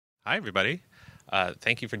Hi, everybody.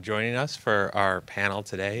 Thank you for joining us for our panel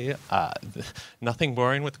today. Nothing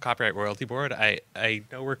boring with the Copyright Royalty Board. I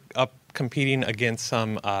know we're up competing against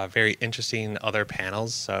some very interesting other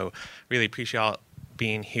panels, so really appreciate y'all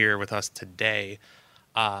being here with us today.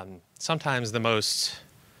 Sometimes the most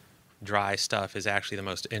dry stuff is actually the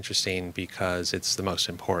most interesting because it's the most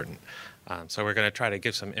important. So we're going to try to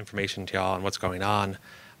give some information to y'all on what's going on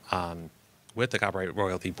with the Copyright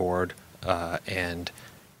Royalty Board and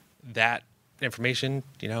that information,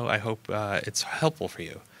 I hope it's helpful for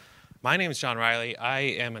you. My name is John Riley. I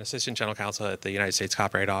am an Assistant General Counsel at the United States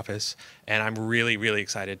Copyright Office, and I'm really, really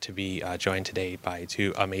excited to be joined today by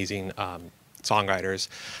two amazing songwriters.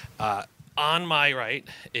 On my right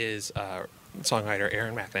is songwriter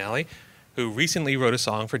Erin McAnally, who recently wrote a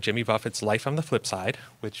song for Jimmy Buffett's Life on the Flip Side,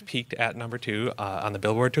 which peaked at number 2 on the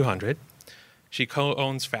Billboard 200. She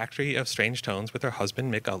co-owns Factory of Strange Tones with her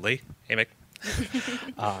husband, Mick Utley. Hey, Mick.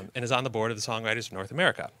 And is on the board of the Songwriters of North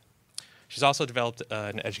America. She's also developed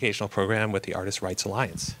an educational program with the Artists' Rights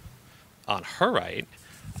Alliance. On her right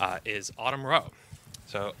is Autumn Rowe.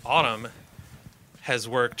 So Autumn has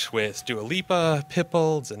worked with Dua Lipa,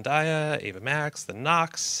 Pitbull, Zendaya, Ava Max, The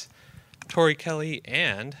Knox, Tori Kelly,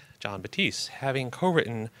 and Jon Batiste, having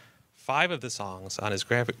co-written 5 of the songs on his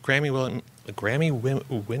Grammy-winning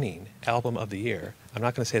album of the year. I'm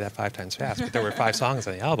not going to say that 5 times fast, but there were 5 songs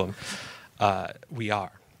on the album. We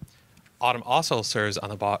Are. Autumn also serves on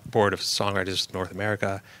the board of Songwriters North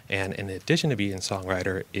America, and in addition to being a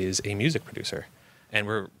songwriter, is a music producer. And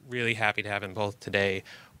we're really happy to have them both today.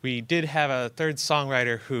 We did have a third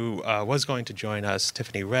songwriter who was going to join us,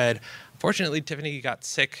 Tiffany Red. Unfortunately, Tiffany got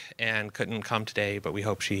sick and couldn't come today, but we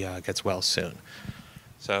hope she gets well soon.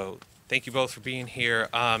 So thank you both for being here.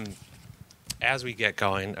 As we get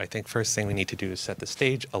going, I think first thing we need to do is set the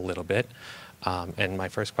stage a little bit. And my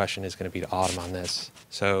first question is going to be to Autumn on this.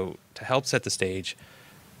 So to help set the stage,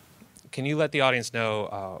 can you let the audience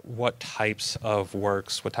know what types of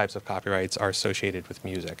works, what types of copyrights are associated with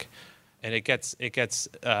music? And it gets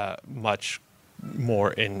much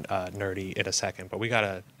more nerdy in a second, but we got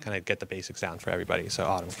to kind of get the basics down for everybody. So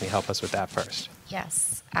Autumn, can you help us with that first?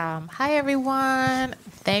 Yes. Hi, everyone.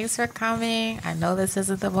 Thanks for coming. I know this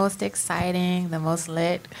isn't the most exciting, the most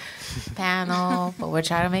lit panel, but we're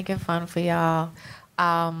trying to make it fun for y'all.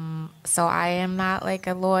 So I am not like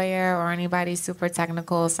a lawyer or anybody super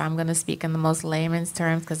technical, so I'm going to speak in the most layman's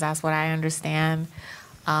terms because that's what I understand.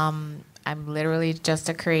 I'm literally just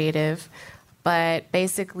a creative. But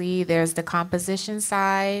basically, there's the composition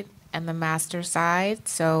side and the master side.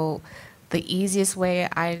 So the easiest way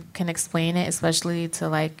I can explain it, especially to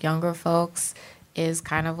like younger folks, is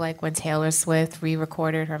kind of like when Taylor Swift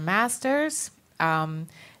re-recorded her masters.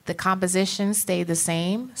 The composition stayed the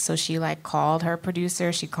same. So she like called her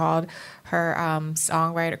producer, she called her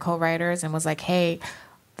songwriter, co-writers, and was like, hey,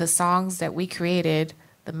 the songs that we created,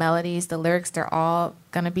 the melodies, the lyrics, they're all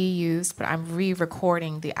going to be used, but I'm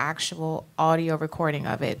re-recording the actual audio recording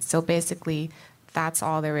of it. So basically, that's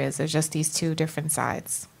all there is. There's just these 2 different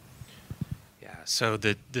sides. Yeah, so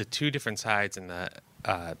the 2 different sides in the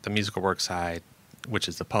musical work side, which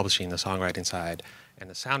is the publishing, the songwriting side, and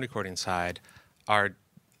the sound recording side, are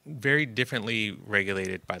very differently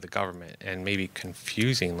regulated by the government. And maybe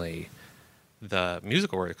confusingly, the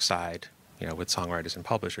musical work side, with songwriters and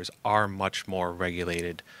publishers, are much more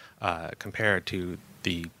regulated compared to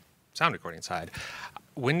the sound recording side.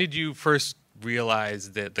 When did you first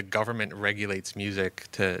realize that the government regulates music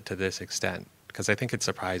to this extent? Because I think it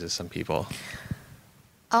surprises some people.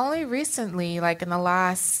 Only recently, like in the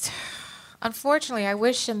last... Unfortunately, I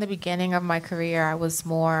wish in the beginning of my career I was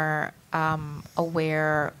more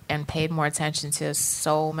aware and paid more attention to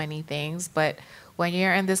so many things. But when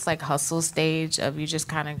you're in this like hustle stage of you just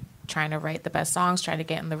kind of trying to write the best songs, trying to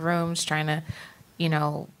get in the rooms, trying to,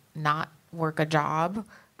 not work a job,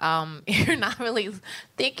 you're not really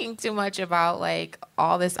thinking too much about like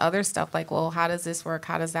all this other stuff. Like, well, how does this work?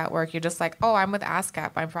 How does that work? You're just like, oh, I'm with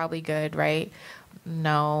ASCAP. I'm probably good, right?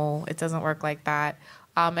 No, it doesn't work like that.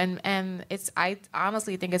 And I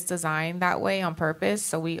honestly think it's designed that way on purpose.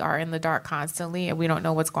 So we are in the dark constantly and we don't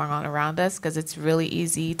know what's going on around us because it's really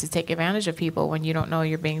easy to take advantage of people when you don't know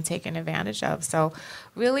you're being taken advantage of. So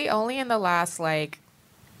really only in the last like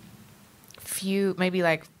maybe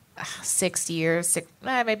like 6 years,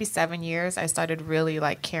 maybe 7 years, I started really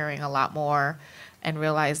like caring a lot more and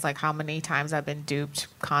realized like how many times I've been duped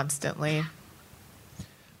constantly.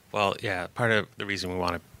 Well, yeah, part of the reason we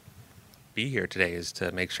want to be here today is to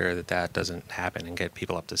make sure that that doesn't happen and get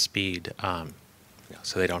people up to speed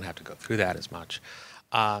so they don't have to go through that as much.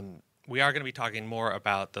 We are going to be talking more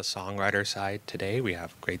about the songwriter side today. We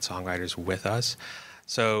have great songwriters with us.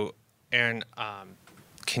 So, Aaron,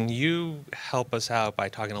 can you help us out by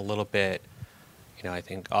talking a little bit? I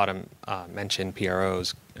think Autumn mentioned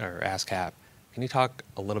PROs or ASCAP. Can you talk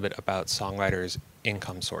a little bit about songwriters'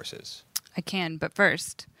 income sources? I can, but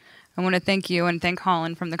first, I want to thank you and thank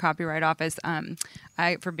Holland from the Copyright Office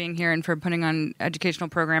for being here and for putting on educational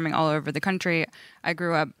programming all over the country. I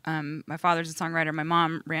grew up, my father's a songwriter. My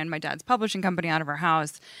mom ran my dad's publishing company out of our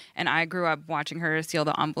house, and I grew up watching her seal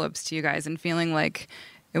the envelopes to you guys and feeling like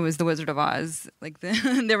it was the Wizard of Oz.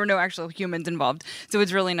 There were no actual humans involved. So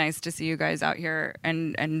it's really nice to see you guys out here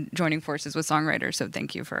and joining forces with songwriters. So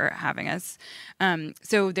thank you for having us.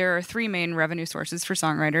 So there are three main revenue sources for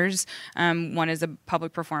songwriters. One is a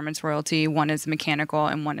public performance royalty, one is mechanical,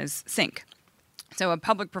 and one is sync. So a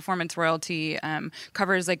public performance royalty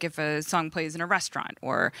covers like if a song plays in a restaurant,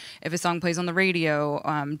 or if a song plays on the radio,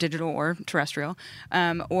 digital or terrestrial,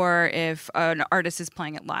 or if an artist is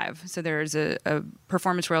playing it live. So there's a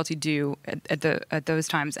performance royalty due at those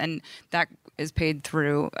times, and that is paid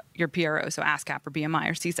through your PRO, so ASCAP or BMI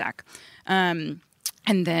or CSAC.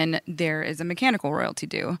 And then there is a mechanical royalty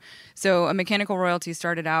due. So a mechanical royalty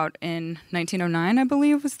started out in 1909, I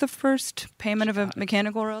believe, was the first payment of a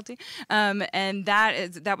mechanical royalty. And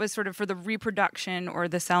that was sort of for the reproduction or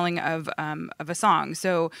the selling of a song.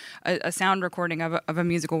 So a sound recording of a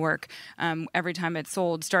musical work, every time it's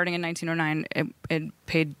sold, starting in 1909, it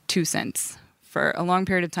paid 2 cents. For a long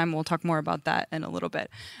period of time. We'll talk more about that in a little bit.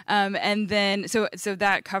 And then, so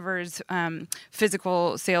that covers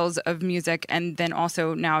physical sales of music, and then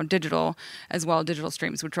also now digital as well, digital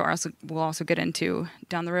streams, which we'll also get into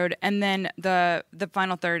down the road. And then the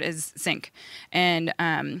final third is sync. And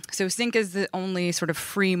so sync is the only sort of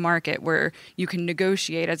free market where you can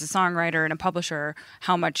negotiate as a songwriter and a publisher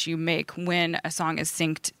how much you make when a song is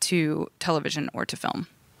synced to television or to film.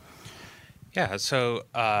 Yeah, so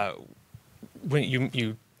when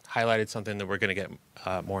you highlighted something that we're going to get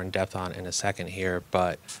more in depth on in a second here,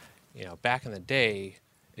 but back in the day,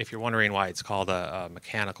 if you're wondering why it's called a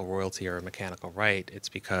mechanical royalty or a mechanical right, it's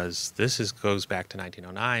because goes back to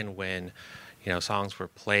 1909 when songs were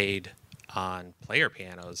played on player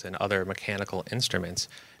pianos and other mechanical instruments,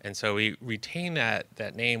 and so we retain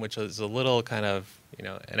that name, which is a little kind of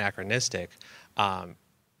anachronistic,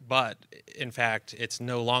 but in fact it's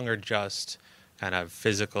no longer just kind of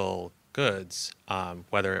physical goods,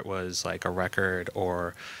 whether it was like a record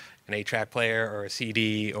or an 8-track player or a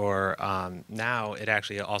CD, or now it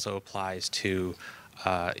actually also applies to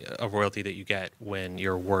a royalty that you get when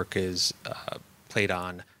your work is played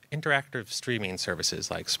on interactive streaming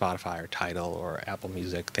services like Spotify or Tidal or Apple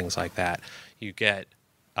Music, things like that. You get,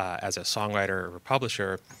 as a songwriter or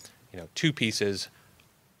publisher, 2 pieces.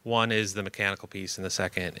 One is the mechanical piece, and the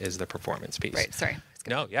second is the performance piece. Right. Sorry.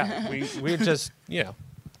 No. Yeah. We're just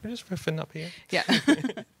we're just riffing up here. Yeah.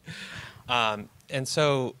 And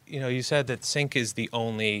so, you said that sync is the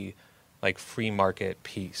only like free market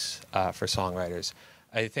piece for songwriters.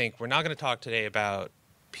 I think we're not going to talk today about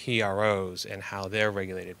PROs and how they're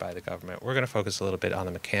regulated by the government. We're going to focus a little bit on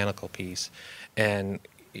the mechanical piece, and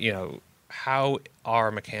how are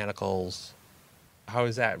mechanicals? How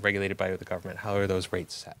is that regulated by the government? How are those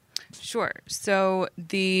rates set? Sure. So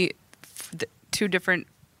the 2 different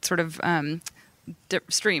sort of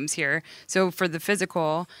streams here. So for the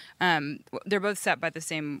physical, they're both set by the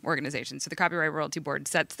same organization. So the Copyright Royalty Board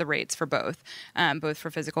sets the rates for both for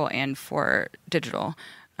physical and for digital.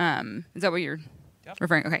 Is that what you're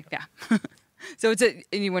referring? Okay, yeah. So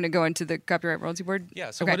and you want to go into the Copyright Royalty Board?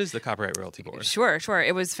 Yeah. So okay. What is the Copyright Royalty Board? Sure.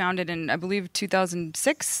 It was founded in, I believe,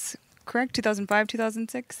 2006. Correct? 2005,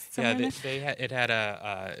 2006? Yeah, it had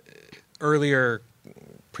a earlier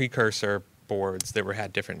precursor boards that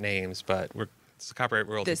had different names, but it's the Copyright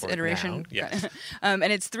Royalty this Board iteration. now. Yes. And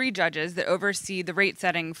it's 3 judges that oversee the rate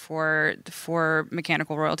setting for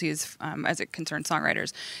mechanical royalties as it concerns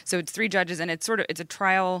songwriters. So it's 3 judges, and it's a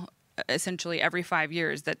trial essentially every 5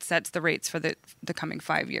 years that sets the rates for the coming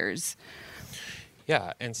 5 years.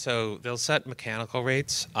 Yeah, and so they'll set mechanical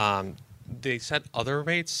rates. They set other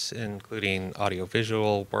rates, including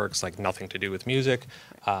audiovisual works like nothing to do with music,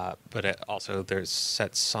 but there's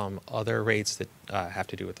set some other rates that have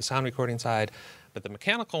to do with the sound recording side. But the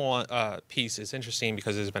mechanical piece is interesting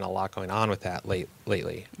because there's been a lot going on with that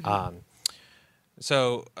lately. Mm-hmm.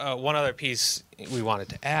 So one other piece we wanted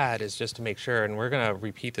to add is just to make sure, and we're going to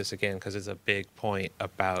repeat this again because it's a big point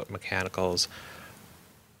about mechanicals.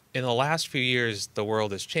 In the last few years, the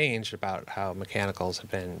world has changed about how mechanicals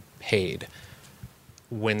have been paid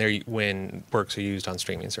when works are used on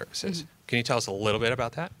streaming services. Mm-hmm. Can you tell us a little bit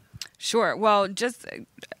about that? Sure. Well, just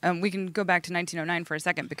we can go back to 1909 for a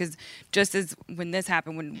second, because just as when this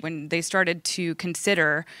happened, when they started to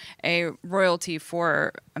consider a royalty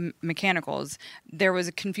for mechanicals, there was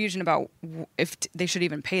a confusion about if they should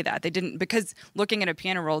even pay that. They didn't, because looking at a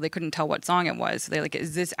piano roll, they couldn't tell what song it was. So they're like,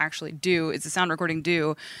 is this actually due? Is the sound recording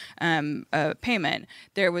due a payment?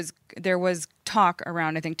 There was talk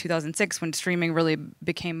around, I think, 2006, when streaming really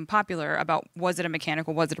became popular, about was it a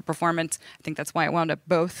mechanical, was it a performance? I think that's why it wound up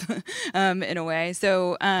both in a way.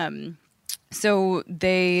 So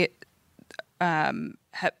they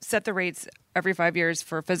set the rates every 5 years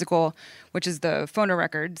for physical, which is the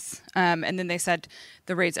phonorecords, and then they set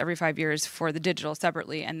the rates every 5 years for the digital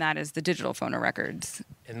separately, and that is the digital phonorecords.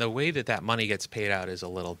 And the way that money gets paid out is a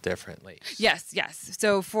little differently. Yes.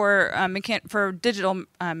 So for digital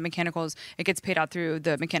mechanicals, it gets paid out through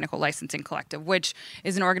the Mechanical Licensing Collective, which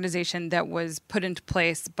is an organization that was put into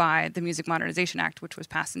place by the Music Modernization Act, which was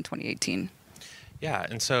passed in 2018. Yeah,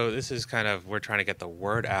 and so this is kind of, we're trying to get the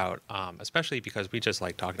word out, especially because we just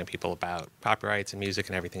like talking to people about copyrights and music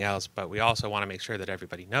and everything else, but we also want to make sure that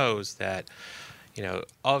everybody knows that,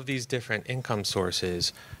 of these different income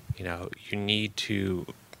sources, you need to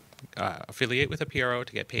affiliate with a PRO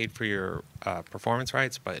to get paid for your performance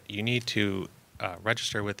rights, but you need to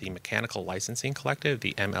register with the Mechanical Licensing Collective,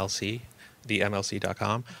 the MLC, the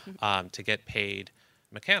MLC.com, to get paid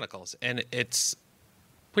mechanicals. And it's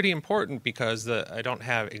pretty important because I don't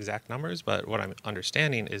have exact numbers, but what I'm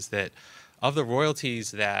understanding is that of the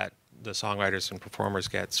royalties that the songwriters and performers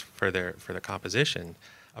gets for their composition,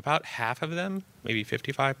 about half of them, maybe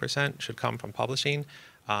 55%, should come from publishing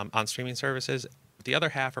on streaming services. The other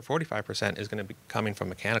half, or 45%, is going to be coming from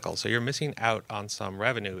mechanical. So you're missing out on some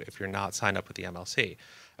revenue if you're not signed up with the MLC.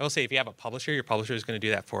 I will say, if you have a publisher, your publisher is going to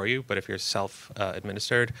do that for you. But if you're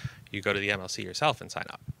self-administered, you go to the MLC yourself and sign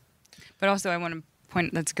up. But also, I want to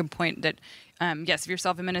point, that's a good point, that yes, if you're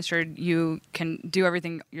self-administered, you can do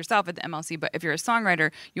everything yourself at the MLC, but if you're a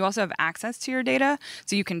songwriter, you also have access to your data,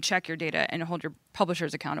 so you can check your data and hold your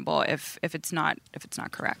publishers accountable if it's not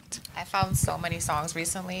correct. I found so many songs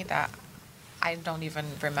recently that I don't even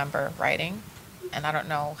remember writing, and I don't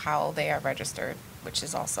know how they are registered, which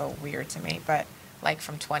is also weird to me, but like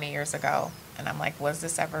from 20 years ago, and I'm like, was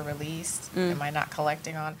this ever released? Am I not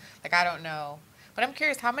collecting on? Like, I don't know. But I'm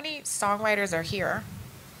curious, how many songwriters are here?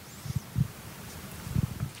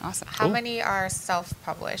 Awesome. How many are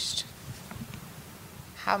self-published?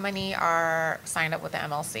 How many are signed up with the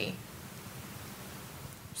MLC?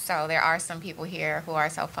 So there are some people here who are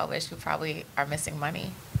self-published who probably are missing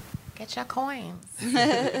money. Get your coins.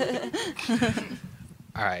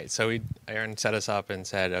 All right, so Aaron set us up and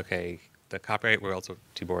said, okay, the Copyright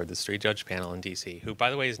Royalty Board, the street judge panel in D.C., who, by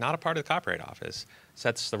the way, is not a part of the Copyright Office,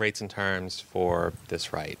 sets the rates and terms for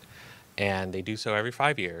this right. And they do so every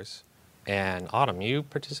 5 years. And Autumn, you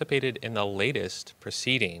participated in the latest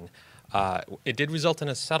proceeding. It did result in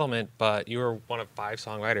a settlement, but you were one of 5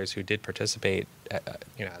 songwriters who did participate,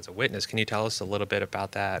 as a witness. Can you tell us a little bit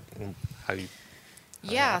about that and how you?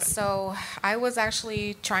 Yeah, so I was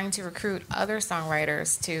actually trying to recruit other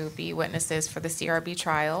songwriters to be witnesses for the CRB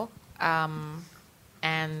trial,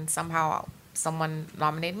 and somehow someone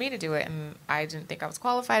nominated me to do it, and I didn't think I was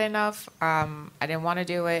qualified enough. I didn't want to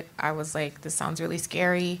do it. I was like, this sounds really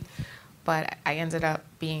scary, but I ended up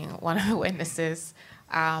being one of the witnesses.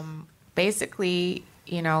 Basically,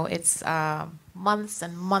 it's months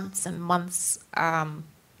and months and months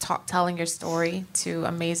telling your story to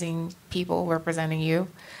amazing people representing you.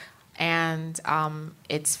 And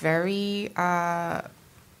it's very,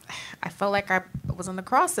 I felt like I was on the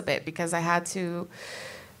cross a bit because I had to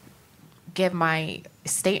give my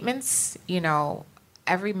statements,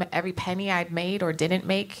 every penny I'd made or didn't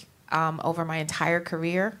make over my entire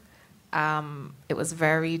career. It was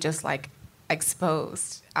very just like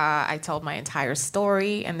exposed. I told my entire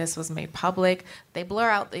story, and this was made public. They blur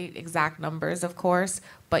out the exact numbers, of course,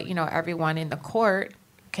 but everyone in the court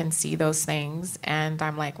can see those things. And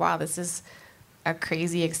I'm like, wow, this is a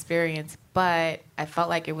crazy experience, but I felt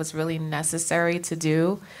like it was really necessary to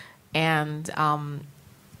do. And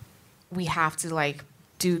we have to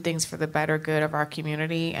do things for the better good of our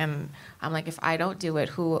community. And I'm like, if I don't do it,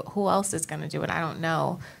 who else is going to do it? I don't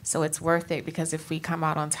know. So it's worth it, because if we come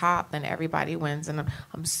out on top, then everybody wins. And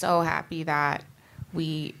I'm so happy that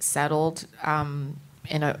we settled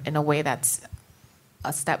in a way that's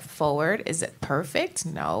a step forward. Is it perfect?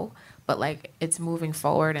 No. But it's moving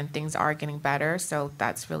forward and things are getting better. So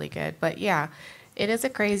that's really good. But yeah, it is a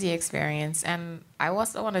crazy experience. And I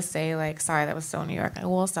also want to say, sorry, that was so New York. I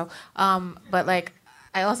will also, but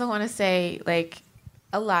I also want to say,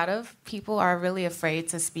 a lot of people are really afraid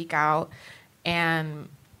to speak out. And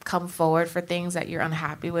come forward for things that you're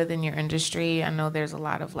unhappy with in your industry. I know there's a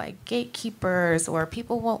lot of like gatekeepers, or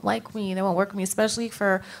people won't like me, they won't work with me, especially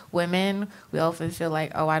for women. We often feel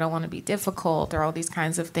like, oh, I don't want to be difficult, or all these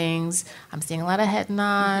kinds of things. I'm seeing a lot of head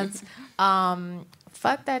nods.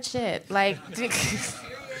 Fuck that shit. Like,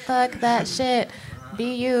 fuck that shit.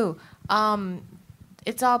 Be you.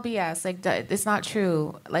 It's all BS. Like, it's not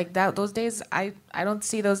true. Like that, those days, I don't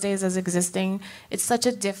see those days as existing. It's such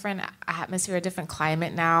a different atmosphere, a different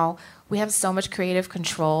climate now. We have so much creative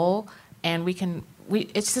control, and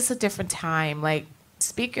it's just a different time. Like,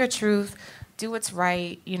 speak your truth, do what's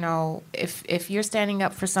right. You know, if you're standing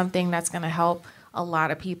up for something that's gonna help a lot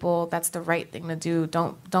of people, that's the right thing to do.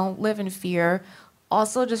 Don't live in fear.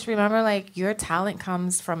 Also, just remember, like, your talent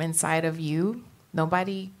comes from inside of you.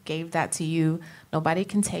 Nobody gave that to you. Nobody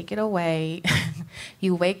can take it away.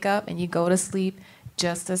 You wake up and you go to sleep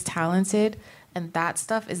just as talented. And that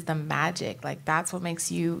stuff is the magic. Like, that's what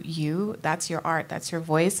makes you you. That's your art. That's your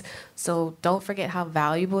voice. So don't forget how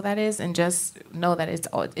valuable that is. And just know that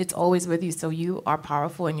it's always with you. So you are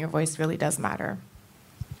powerful, and your voice really does matter.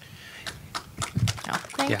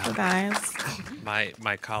 Thank you, guys.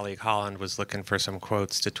 My colleague Holland was looking for some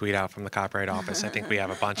quotes to tweet out from the Copyright Office. I think we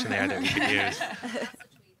have a bunch in there that we could use.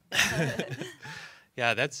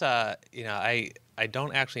 Yeah, that's I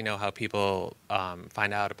don't actually know how people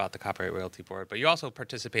find out about the Copyright Royalty Board, but you also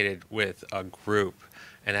participated with a group,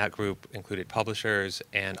 and that group included publishers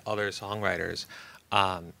and other songwriters.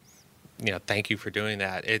 Thank you for doing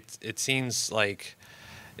that. It seems like,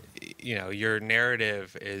 your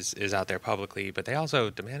narrative is out there publicly, but they also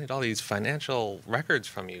demanded all these financial records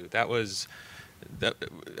from you.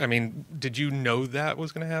 Did you know that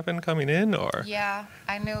was going to happen coming in, or? Yeah,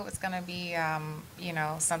 I knew it was going to be,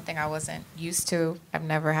 something I wasn't used to. I've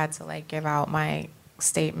never had to give out my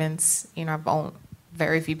statements.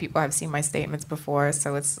 Very few people have seen my statements before,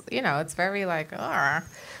 so it's very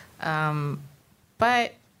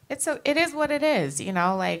but it is what it is.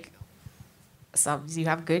 Some you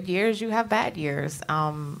have good years, you have bad years,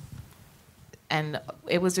 and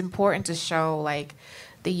it was important to show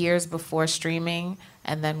the years before streaming,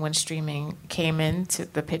 and then when streaming came into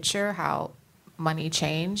the picture, how money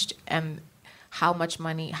changed, and how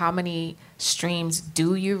many streams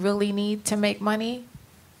do you really need to make money?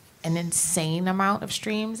 An insane amount of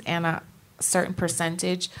streams, and a certain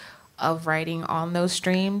percentage of writing on those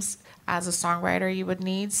streams as a songwriter you would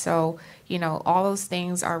need. So, all those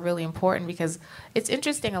things are really important, because it's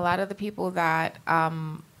interesting, a lot of the people that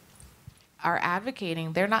are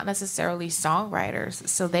advocating, they're not necessarily songwriters,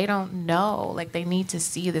 so they don't know. They need to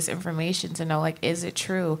see this information to know, is it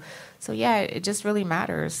true? So yeah, it just really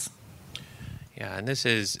matters. Yeah, and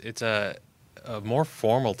it's a more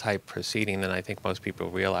formal type proceeding than I think most people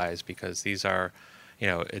realize, because these are,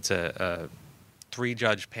 it's a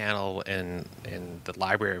 3-judge panel in the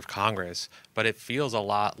Library of Congress, but it feels a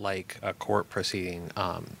lot like a court proceeding.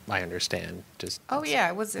 I understand. Yeah,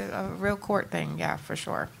 it was a real court thing. Yeah, for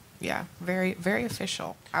sure. Yeah, very, very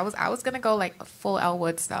official. I was gonna go full Elle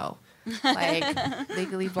Woods though,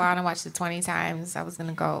 Legally Blonde. I watched it 20 times. I was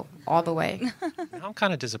gonna go all the way. I'm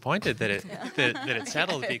kind of disappointed that it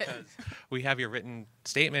settled, because we have your written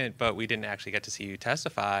statement, but we didn't actually get to see you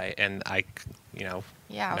testify. And I was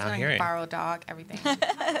gonna borrow a dog, everything.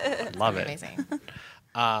 Love it. Amazing.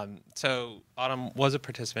 So Autumn was a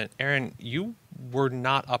participant. Aaron, you were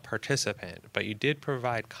not a participant, but you did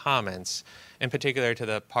provide comments, in particular to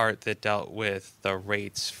the part that dealt with the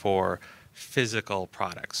rates for physical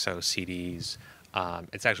products, so CDs,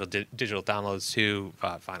 it's actual digital downloads too,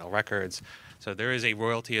 vinyl records. So there is a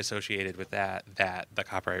royalty associated with that the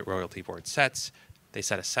Copyright Royalty Board sets. They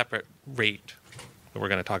set a separate rate that we're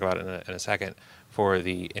going to talk about in a second for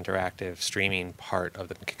the interactive streaming part of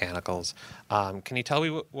the mechanicals. Can you tell me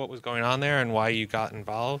what was going on there and why you got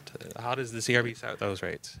involved? How does the CRB set those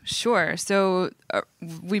rates? Sure. So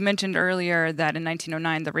we mentioned earlier that in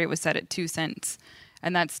 1909 the rate was set at 2 cents,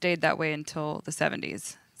 and that stayed that way until the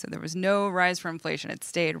 70s. So there was no rise for inflation. It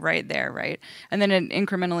stayed right there, right? And then it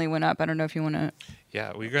incrementally went up. I don't know if you want to...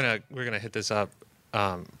 Yeah, we're gonna hit this up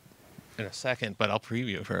in a second, but I'll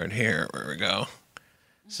preview for it here. Where we go.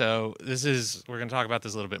 So we're going to talk about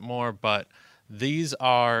this a little bit more, but these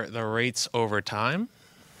are the rates over time.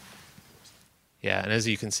 Yeah, and as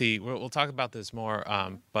you can see, we'll talk about this more,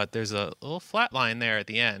 but there's a little flat line there at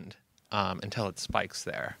the end until it spikes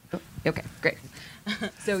there. Okay, great.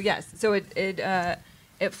 So yes, so it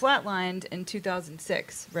flatlined in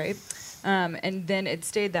 2006, right? And then it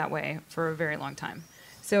stayed that way for a very long time.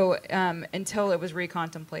 So until it was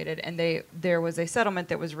recontemplated, and there was a settlement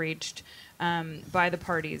that was reached by the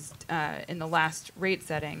parties in the last rate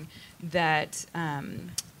setting that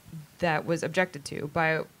that was objected to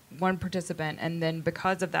by one participant, and then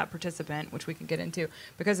because of that participant, which we can get into,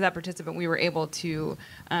 because of that participant, we were able to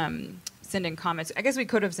send in comments. I guess we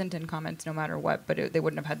could have sent in comments no matter what, but they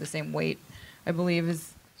wouldn't have had the same weight, I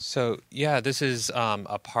believe. So yeah, this is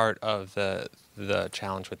a part of the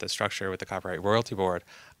challenge with the structure with the Copyright Royalty Board.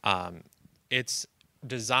 It's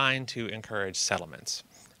designed to encourage settlements.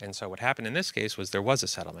 And so what happened in this case was there was a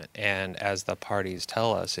settlement. And as the parties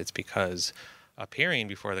tell us, it's because appearing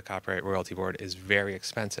before the Copyright Royalty Board is very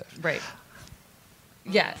expensive. Right.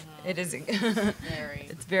 Yeah, it is.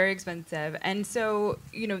 It's very expensive. And so,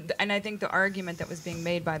 and I think the argument that was being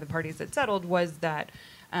made by the parties that settled was that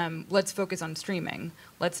let's focus on streaming.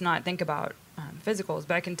 Let's not think about physicals.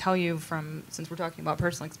 But I can tell you since we're talking about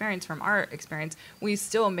personal experience, from our experience, we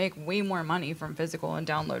still make way more money from physical and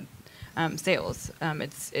download sales.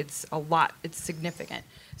 It's a lot. It's significant.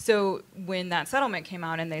 So when that settlement came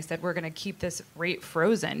out and they said we're going to keep this rate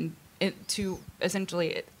frozen to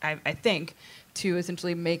essentially, I think, to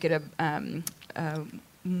essentially make it a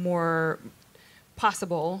more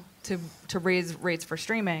possible to raise rates for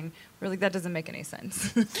streaming, we're like, that doesn't make any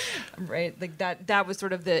sense, right? Like that was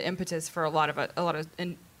sort of the impetus for a lot of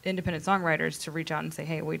independent songwriters to reach out and say,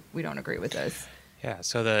 hey, we don't agree with this. Yeah,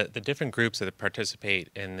 so the different groups that participate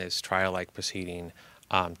in this trial-like proceeding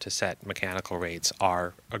to set mechanical rates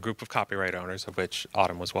are a group of copyright owners, of which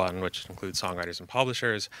Autumn was one, which includes songwriters and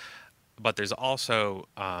publishers. But there's also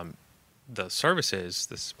the services,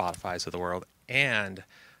 the Spotifys of the world, and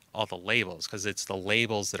all the labels, because it's the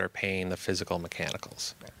labels that are paying the physical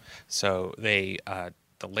mechanicals. Right. So the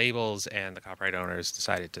labels and the copyright owners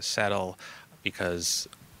decided to settle because,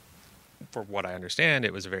 for what I understand,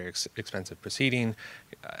 it was a very expensive proceeding.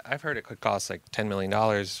 I've heard it could cost like $10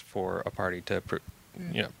 million for a party to,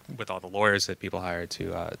 with all the lawyers that people hired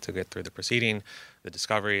to get through the proceeding, the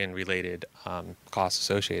discovery and related costs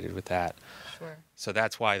associated with that. Sure. So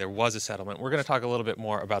that's why there was a settlement. We're going to talk a little bit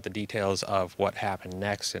more about the details of what happened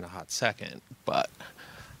next in a hot second. But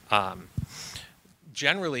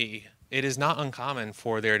generally, it is not uncommon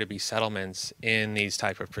for there to be settlements in these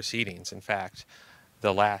type of proceedings. In fact,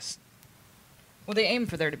 the last... Well, they aim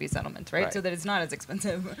for there to be settlements, right? Right. So that it's not as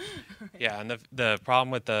expensive. Right. Yeah, and the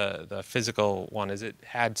problem with the physical one is it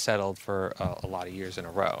had settled for a lot of years in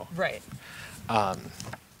a row. Right.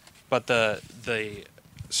 But the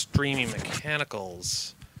streaming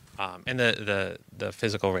mechanicals and the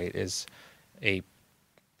physical rate is a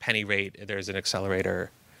penny rate. There's an accelerator.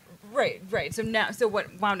 Right. So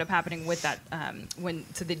what wound up happening with that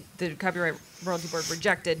the Copyright Royalty Board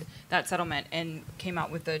rejected that settlement and came out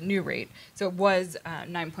with a new rate. So it was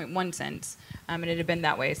 9.1 cents, and it had been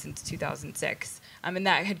that way since 2006. And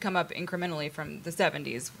that had come up incrementally from the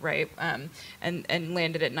 70s, right? And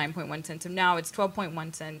landed at 9.1 cents. So now it's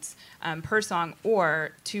 12.1 cents per song,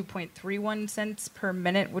 or 2.31 cents per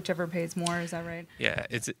minute, whichever pays more. Is that right? Yeah,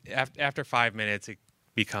 it's after 5 minutes it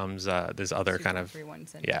becomes this other kind of 2.31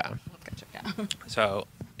 cents. Yeah. Gotcha. Yeah. So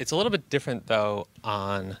it's a little bit different though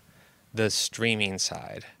on the streaming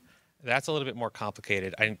side. That's a little bit more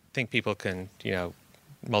complicated. I think people can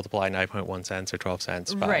multiply 9.1 cents or 12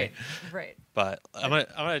 cents by Right. But I'm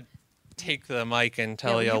gonna take the mic and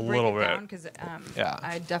tell you a little bit. Because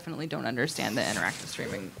I definitely don't understand the interactive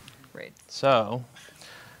streaming rates. So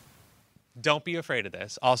don't be afraid of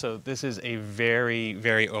this. Also, this is a very,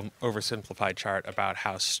 very oversimplified chart about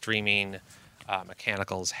how streaming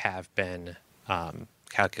mechanicals have been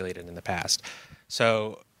calculated in the past.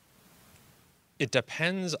 So it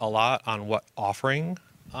depends a lot on what offering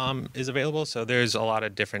is available. So there's a lot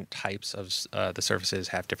of different types of the services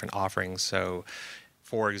have different offerings. So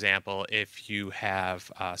for example, if you have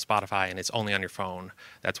Spotify and it's only on your phone,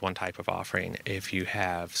 that's one type of offering. If you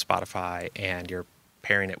have Spotify and you're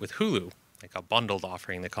pairing it with Hulu, like a bundled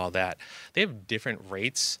offering, they call that. They have different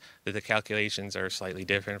rates that the calculations are slightly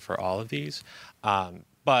different for all of these.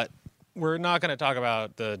 But we're not going to talk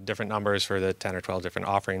about the different numbers for the 10 or 12 different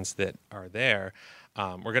offerings that are there.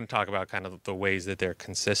 We're going to talk about kind of the ways that they're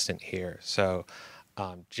consistent here. So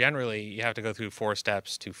generally, you have to go through 4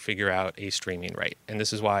 steps to figure out a streaming rate. And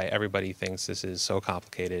this is why everybody thinks this is so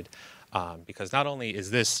complicated, because not only is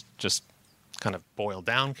this just kind of boiled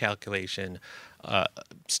down calculation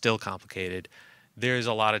still complicated, there's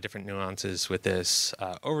a lot of different nuances with this.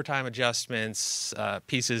 Overtime adjustments,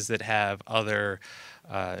 pieces that have other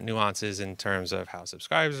nuances in terms of how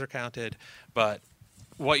subscribers are counted. But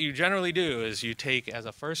what you generally do is you take as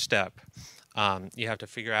a first step, you have to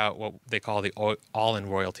figure out what they call the all-in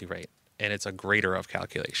royalty rate, and it's a grader of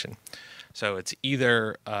calculation. So it's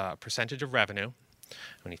either a percentage of revenue.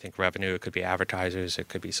 When you think revenue, it could be advertisers, it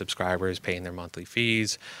could be subscribers paying their monthly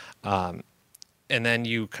fees. and then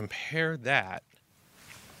you compare that,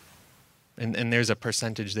 and there's a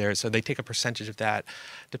percentage there. So they take a percentage of that.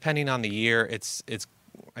 Depending on the year, it's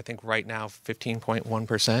I think right now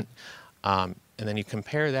 15.1%. And then you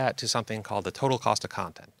compare that to something called the total cost of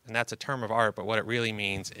content. And that's a term of art, but what it really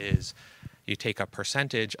means is you take a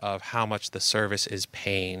percentage of how much the service is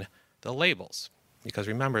paying the labels. Because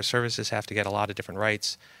remember, services have to get a lot of different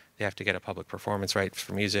rights. They have to get a public performance right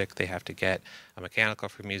for music. They have to get a mechanical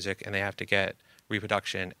for music. And they have to get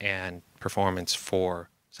reproduction and performance for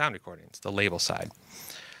sound recordings, the label side.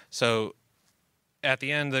 So at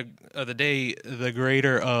the end of the day, the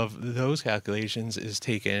greater of those calculations is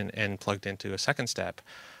taken and plugged into a second step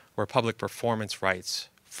where public performance rights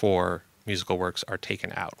for musical works are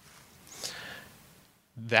taken out.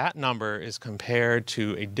 That number is compared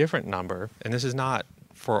to a different number, and this is not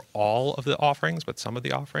for all of the offerings, but some of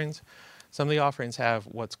the offerings. Some of the offerings have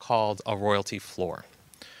what's called a royalty floor.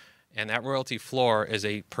 And that royalty floor is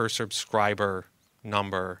a per subscriber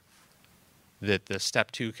number that the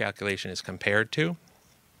step 2 calculation is compared to.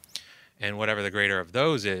 And whatever the greater of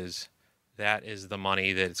those is, that is the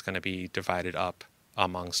money that it's going to be divided up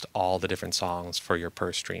amongst all the different songs for your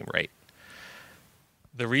per stream rate.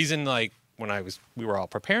 The reason, like, when we were all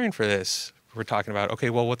preparing for this, we're talking about,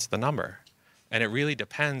 okay, well, what's the number? And it really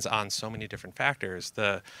depends on so many different factors.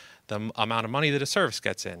 The amount of money that a service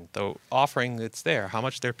gets in, the offering that's there, how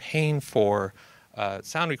much they're paying for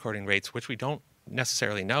sound recording rates, which we don't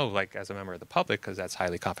necessarily know, like as a member of the public, because that's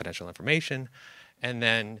highly confidential information. And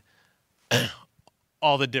then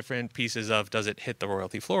all the different pieces of, does it hit the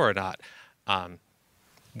royalty floor or not?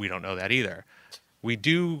 We don't know that either. We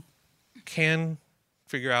can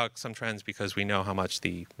figure out some trends because we know how much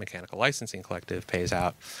the Mechanical Licensing Collective pays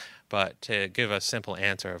out. But to give a simple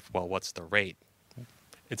answer of, well, what's the rate?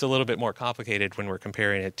 It's a little bit more complicated when we're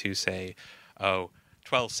comparing it to, say,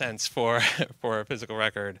 12 cents for a physical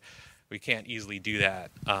record. We can't easily do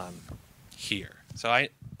that here. So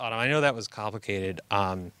Autumn, I know that was complicated.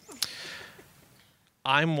 I'm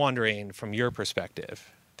wondering, from your perspective,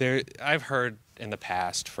 I've heard in the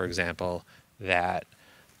past, for example, that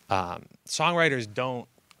songwriters don't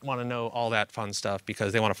want to know all that fun stuff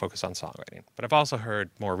because they want to focus on songwriting. But I've also heard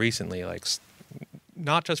more recently, like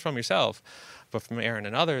not just from yourself, but from Aaron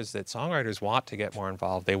and others, that songwriters want to get more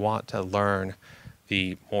involved. They want to learn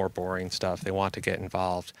the more boring stuff. They want to get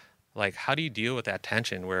involved. Like, how do you deal with that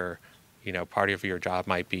tension where, part of your job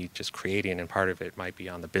might be just creating and part of it might be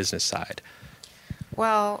on the business side?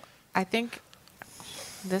 Well, I think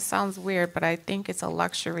this sounds weird, but I think it's a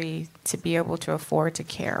luxury to be able to afford to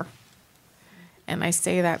care. And I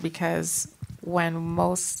say that because when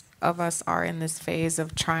most of us are in this phase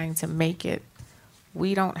of trying to make it,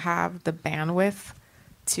 we don't have the bandwidth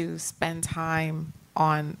to spend time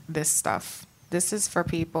on this stuff. This is for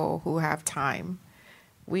people who have time.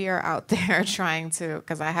 We are out there trying to,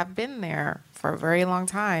 because I have been there for a very long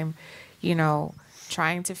time,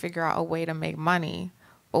 trying to figure out a way to make money.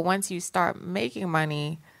 But once you start making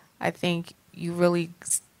money, I think you really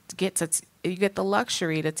get the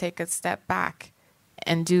luxury to take a step back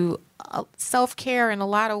and do self-care in a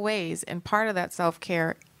lot of ways. And part of that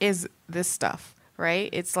self-care is this stuff, right?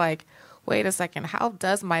 It's like, wait a second, how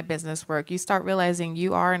does my business work? You start realizing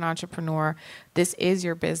you are an entrepreneur. This is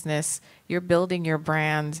your business. You're building your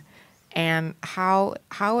brand. And how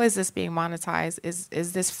is this being monetized?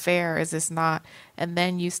 Is this fair? Is this not? And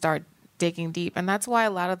then you start digging deep. And that's why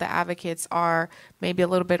a lot of the advocates are maybe a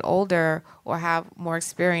little bit older or have more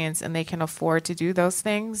experience and they can afford to do those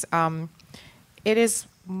things. It is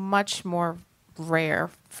much more rare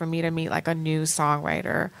for me to meet like a new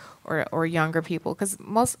songwriter or younger people, because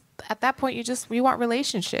most at that point you want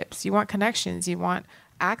relationships, you want connections, you want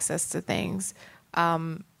access to things.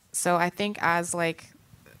 So I think as like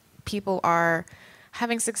people are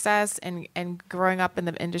having success and growing up in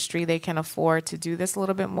the industry, they can afford to do this a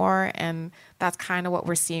little bit more. And that's kind of what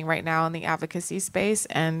we're seeing right now in the advocacy space.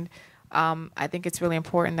 And I think it's really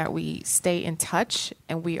important that we stay in touch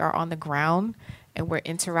and we are on the ground and we're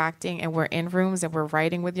interacting and we're in rooms and we're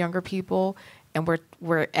writing with younger people and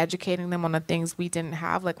we're educating them on the things we didn't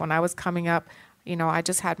have. Like when I was coming up, I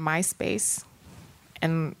just had MySpace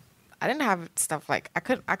and I didn't have stuff like I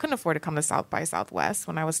couldn't afford to come to South by Southwest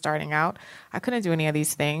when I was starting out. I couldn't do any of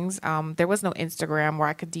these things. There was no Instagram where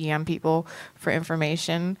I could DM people for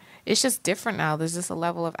information. It's just different now. There's just a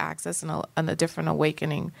level of access and a different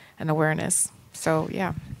awakening and awareness. So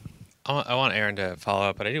yeah. I want Aaron to follow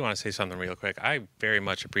up, but I do want to say something real quick. I very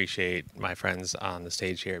much appreciate my friends on the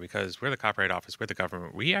stage here because we're the Copyright Office, we're the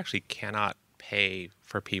government. We actually cannot pay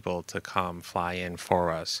for people to come fly in for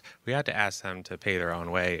us. We had to ask them to pay their own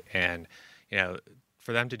way. And,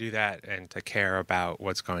 for them to do that and to care about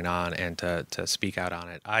what's going on and to speak out on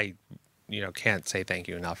it, I can't say thank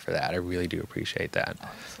you enough for that. I really do appreciate that. Oh,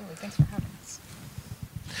 absolutely. Thanks for having us.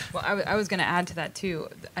 Well, I was going to add to that too.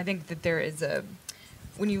 I think that there is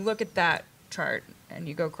when you look at that chart and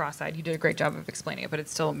you go cross-eyed, you did a great job of explaining it, but it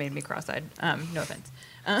still made me cross-eyed. No offense.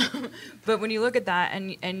 But when you look at that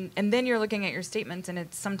and then you're looking at your statements and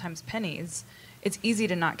it's sometimes pennies, it's easy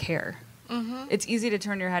to not care. Mm-hmm. It's easy to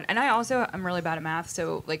turn your head. And I'm really bad at math.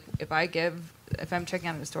 So like if I'm checking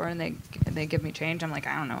out at the store and they give me change, I'm like,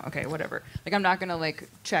 I don't know. Okay, whatever. Like I'm not going to like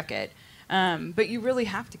check it. But you really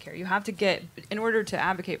have to care. You have to in order to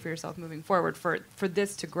advocate for yourself moving forward, for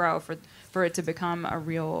this to grow, for it to become a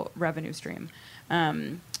real revenue stream,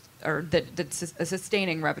 or that's a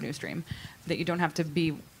sustaining revenue stream, that you don't have to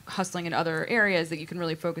be hustling in other areas, that you can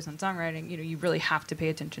really focus on songwriting. You really have to pay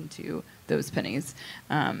attention to those pennies.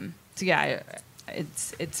 So yeah,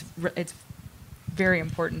 it's very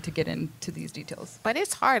important to get into these details. But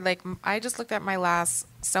it's hard. Like I just looked at my last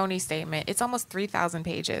Sony statement. It's almost 3,000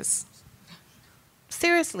 pages.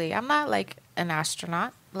 Seriously, I'm not like an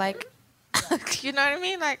astronaut. Like, you know what I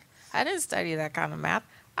mean? Like, I didn't study that kind of math.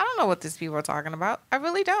 I don't know what these people are talking about. I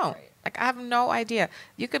really don't. Right. Like, I have no idea.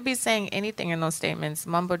 You could be saying anything in those statements,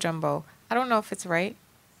 mumbo jumbo. I don't know if it's right.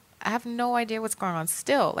 I have no idea what's going on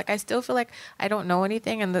still. Like, I still feel like I don't know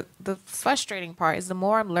anything. And the frustrating part is the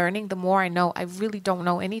more I'm learning, the more I know I really don't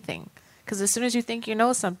know anything. Because as soon as you think you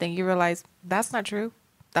know something, you realize that's not true.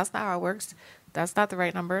 That's not how it works. That's not the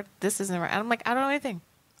right number. This isn't right. And I'm like, I don't know anything.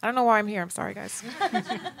 I don't know why I'm here. I'm sorry, guys.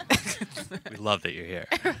 We love that you're here.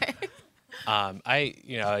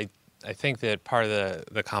 I think that part of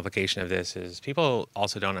the complication of this is people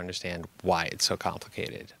also don't understand why it's so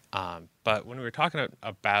complicated. But when we were talking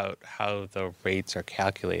about how the rates are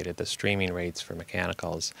calculated, the streaming rates for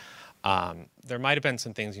mechanicals, there might have been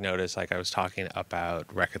some things you noticed, like I was talking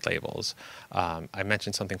about record labels. I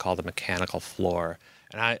mentioned something called the mechanical floor.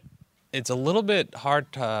 And it's a little bit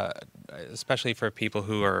hard to, especially for people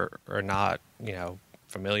who are not,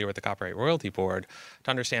 familiar with the Copyright Royalty Board,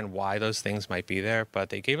 to understand why those things might be there. But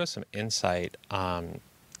they gave us some insight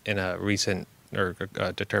in a recent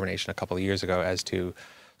determination a couple of years ago as to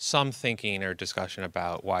some thinking or discussion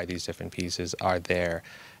about why these different pieces are there.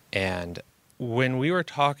 And when we were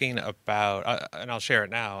talking about, and I'll share it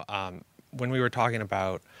now, when we were talking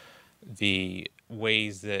about the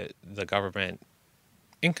ways that the government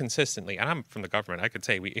inconsistently, and I'm from the government, I could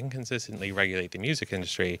say we inconsistently regulate the music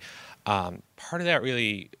industry. Part of that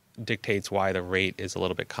really dictates why the rate is a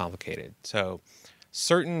little bit complicated. So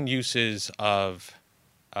certain uses of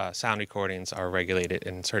sound recordings are regulated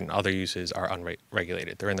and certain other uses are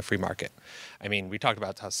unregulated. They're in the free market. I mean, we talked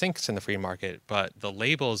about how sync's in the free market, but the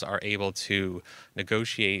labels are able to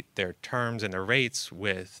negotiate their terms and their rates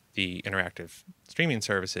with the interactive streaming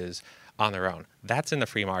services on their own. That's in the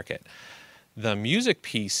free market. The music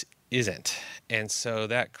piece isn't. And so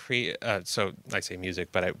that so I say music,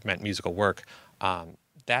 but I meant musical work.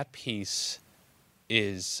 That piece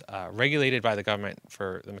is regulated by the government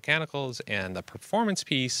for the mechanicals, and the performance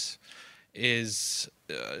piece is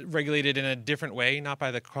regulated in a different way, not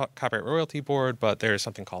by the Copyright Royalty Board, but there's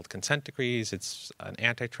something called consent decrees. It's an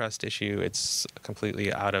antitrust issue. It's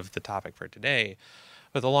completely out of the topic for today.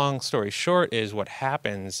 But the long story short is what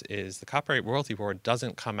happens is the Copyright Royalty Board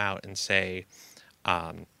doesn't come out and say,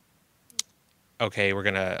 okay, we're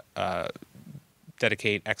going to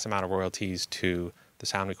dedicate X amount of royalties to the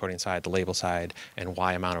sound recording side, the label side, and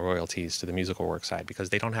Y amount of royalties to the musical work side, because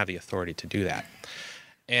they don't have the authority to do that.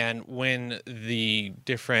 And when the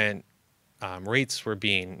different rates were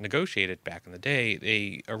being negotiated back in the day,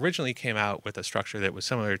 they originally came out with a structure that was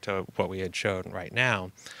similar to what we had shown right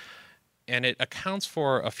now. And it accounts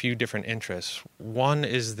for a few different interests. One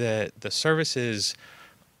is that the services,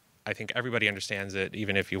 I think everybody understands that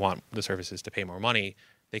even if you want the services to pay more money,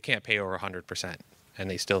 they can't pay over 100%, and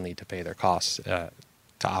they still need to pay their costs to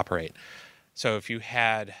operate. So if you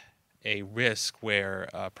had a risk where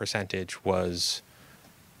a percentage was,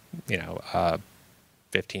 15%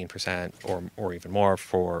 or even more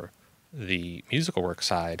for the musical work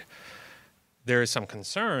side, there is some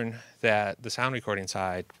concern that the sound recording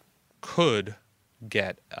side could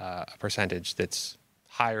get a percentage that's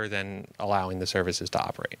higher than allowing the services to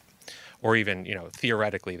operate. Or even,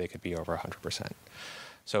 theoretically, they could be over 100%.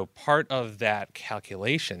 So part of that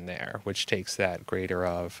calculation there, which takes that greater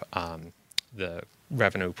of the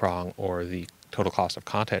revenue prong or the total cost of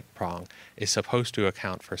content prong, is supposed to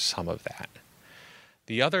account for some of that.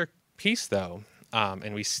 The other piece, though,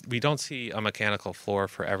 and we don't see a mechanical floor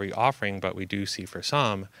for every offering, but we do see for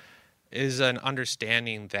some, is an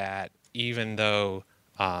understanding that even though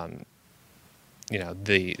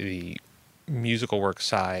the musical work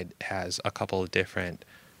side has a couple of different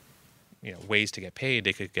ways to get paid.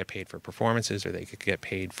 They could get paid for performances, or they could get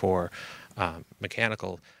paid for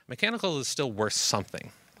mechanical. Mechanical is still worth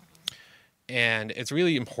something, and it's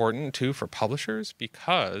really important too for publishers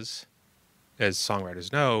because, as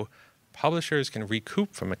songwriters know, publishers can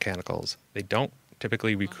recoup from mechanicals. They don't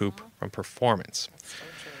typically recoup from performance.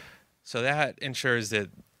 So that ensures that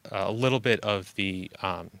a little bit of the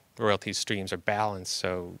royalty streams are balanced,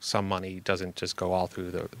 so some money doesn't just go all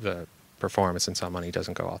through the performance and some money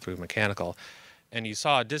doesn't go all through mechanical. And you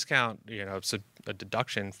saw a discount, a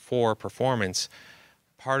deduction for performance.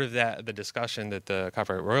 Part of that, the discussion that the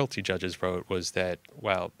copyright royalty judges wrote was that,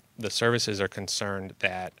 well, the services are concerned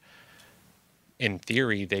that in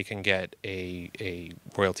theory they can get a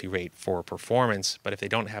royalty rate for performance, but if they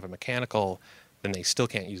don't have a mechanical, then they still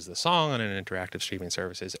can't use the song on an interactive streaming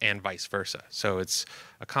services, and vice versa. So it's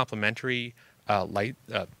a complementary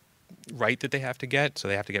right that they have to get, so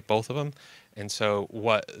they have to get both of them. And so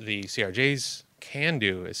what the CRJs can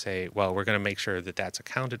do is say, well, we're going to make sure that that's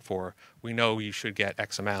accounted for. We know you should get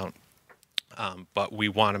X amount, but we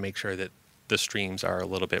want to make sure that the streams are a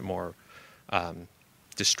little bit more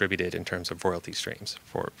distributed in terms of royalty streams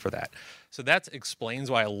for that. So that explains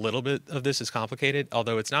why a little bit of this is complicated,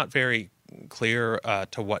 although it's not very clear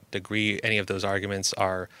to what degree any of those arguments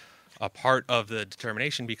are a part of the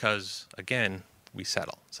determination because, again, we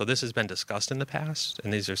settle. So this has been discussed in the past,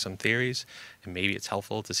 and these are some theories, and maybe it's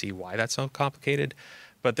helpful to see why that's so complicated.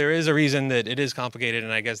 But there is a reason that it is complicated,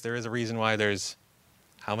 and I guess there is a reason why there's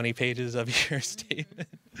how many pages of your statement?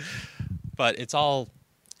 But it's all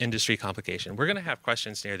industry complication. We're going to have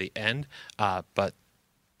questions near the end, but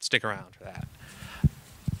stick around for that.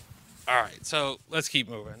 All right, so let's keep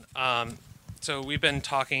moving. So we've been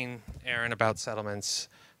talking, Aaron, about settlements.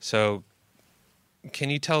 So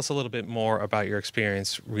can you tell us a little bit more about your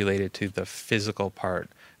experience related to the physical part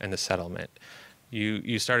and the settlement?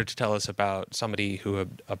 You started to tell us about somebody who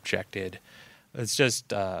objected. Let's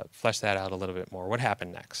just flesh that out a little bit more. What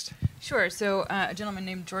happened next? Sure. So a gentleman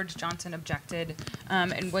named George Johnson objected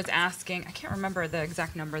and was asking, I can't remember the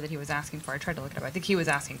exact number that he was asking for. I tried to look it up. I think he was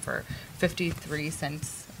asking for 53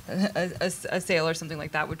 cents a sale or something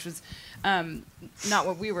like that, which was not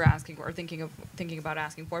what we were asking for or thinking about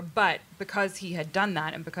asking for. But because he had done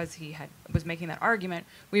that and because he was making that argument,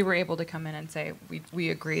 we were able to come in and say we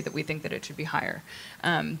agree that we think that it should be higher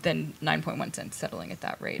than 9.1 cents settling at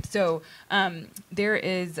that rate. So there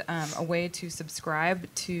is a way to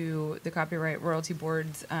subscribe to the Copyright Royalty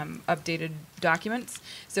Board's updated documents.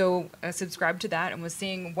 So subscribe to that and was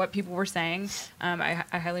seeing what people were saying. I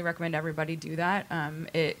highly recommend everybody do that.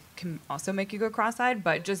 It can also make you go cross-eyed,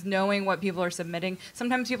 but just knowing what people are submitting.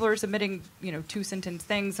 Sometimes people are submitting, two-sentence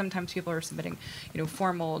things. Sometimes people are submitting,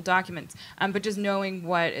 formal documents. But just knowing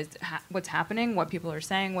what's happening, what people are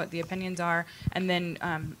saying, what the opinions are, and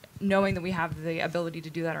then knowing that we have the ability to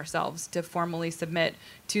do that ourselves, to formally submit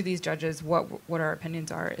to these judges what our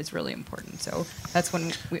opinions are, is really important. So that's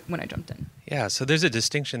when I jumped in. Yeah. So there's a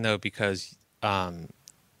distinction though, because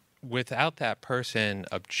without that person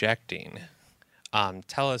objecting.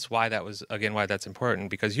 Tell us why that's important,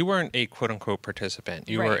 because you weren't a quote unquote participant.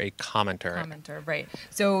 You were a commenter. Commenter, right.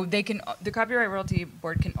 So the Copyright Royalty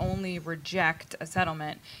Board can only reject a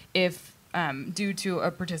settlement if due to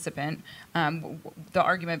a participant, the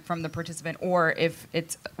argument from the participant, or if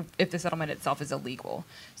the settlement itself is illegal.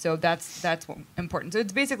 So that's what important. So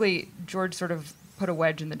it's basically George sort of put a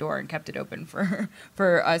wedge in the door and kept it open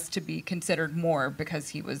for us to be considered more because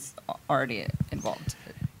he was already involved.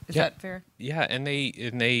 Is that fair? Yeah, and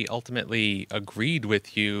they ultimately agreed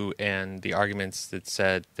with you and the arguments that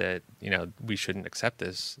said that we shouldn't accept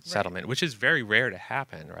this settlement, which is very rare to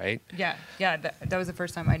happen, right? Yeah. That was the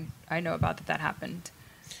first time I know about that happened.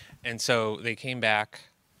 And so they came back,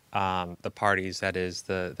 the parties, that is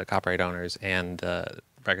the copyright owners and the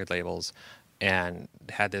record labels, and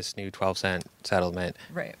had this new 12-cent settlement.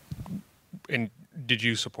 Right. And did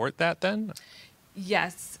you support that then?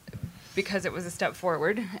 Yes. Because it was a step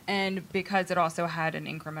forward, and because it also had an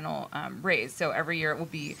incremental raise. So every year it will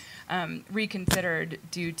be reconsidered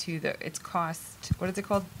due to its cost. What is it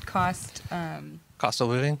called? Cost of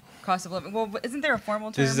living? Cost of living. Well, isn't there a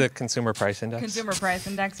formal term? This is the Consumer Price Index. Consumer Price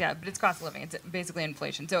Index, yeah, but it's cost of living. It's basically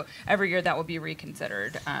inflation. So every year that will be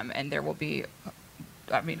reconsidered, and there will be,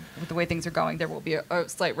 with the way things are going, there will be a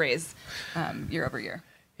slight raise year over year.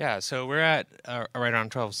 Yeah, so we're at right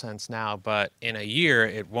around 12 cents now, but in a year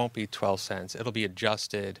it won't be 12 cents. It'll be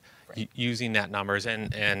adjusted using that numbers,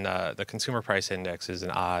 and the Consumer Price Index is an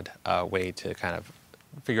odd way to kind of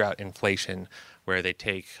figure out inflation, where they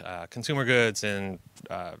take consumer goods and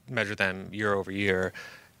measure them year over year,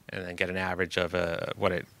 and then get an average of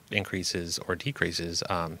what it increases or decreases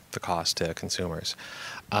the cost to consumers.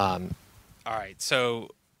 All right, so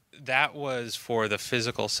that was for the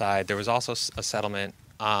physical side. There was also a settlement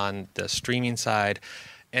on the streaming side,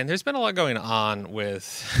 and there's been a lot going on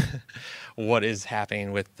with what is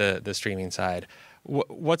happening with the streaming side.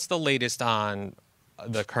 What's the latest on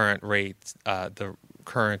the current rate, the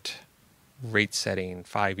current rate setting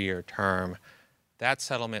 5-year term? That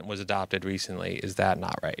settlement was adopted recently. Is that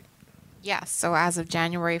not right? Yes. So as of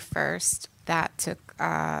January 1st,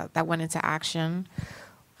 that went into action.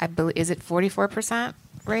 I believe, is it 44%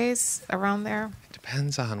 raise around there? It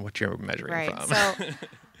depends on what you're measuring Right. from. So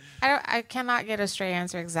I cannot get a straight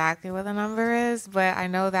answer exactly what the number is, but I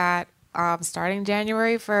know that starting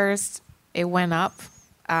January 1st, it went up.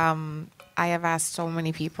 I have asked so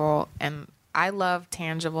many people, and I love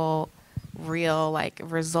tangible, real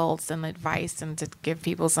results and advice, and to give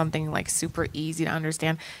people something super easy to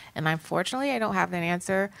understand. And unfortunately, I don't have that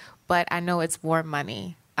answer, but I know it's more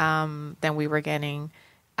money than we were getting,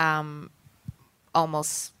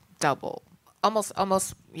 almost double,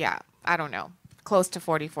 almost. Yeah, I don't know. Close to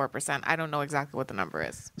 44%. I don't know exactly what the number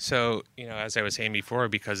is. So, as I was saying before,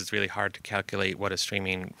 because it's really hard to calculate what a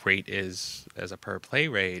streaming rate is as a per play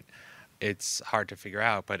rate, it's hard to figure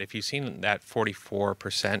out. But if you've seen that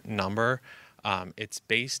 44% number, it's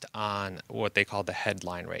based on what they call the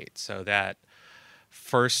headline rate. So that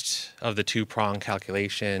first of the two-prong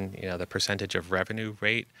calculation, the percentage of revenue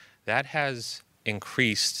rate, that has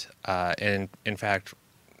increased, and in fact,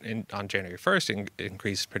 on January 1st,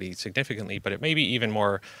 increased pretty significantly, but it may be even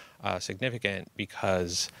more significant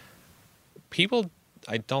because people,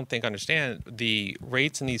 I don't think, understand the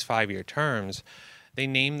rates in these 5-year terms. They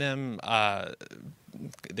name them,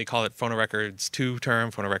 they call it Phonorecords 2 term,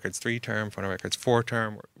 Phonorecords 3 term, Phonorecords 4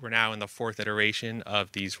 term. We're now in the 4th iteration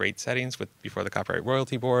of these rate settings before the Copyright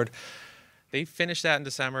Royalty Board. They finished that in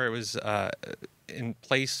December. It was in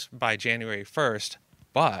place by January 1st,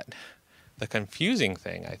 but the confusing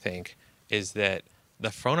thing, I think, is that the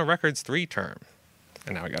Phonorecords 3 term,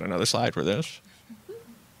 and now we got another slide for this,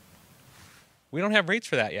 we don't have rates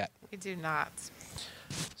for that yet. We do not.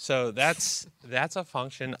 So that's a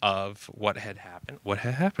function of what had happened. What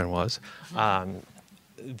had happened was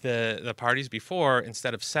the parties before,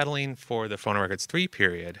 instead of settling for the Phonorecords 3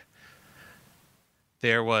 period,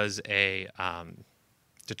 there was a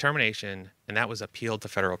determination, and that was appealed to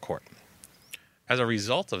federal court. As a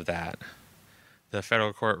result of that, the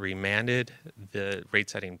federal court remanded the rate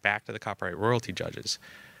setting back to the copyright royalty judges.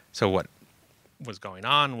 So what was going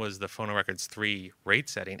on was the Phonorecords 3 rate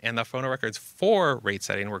setting and the Phonorecords 4 rate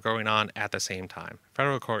setting were going on at the same time.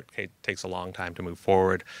 Federal court takes a long time to move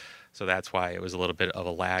forward, so that's why it was a little bit of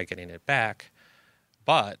a lag getting it back.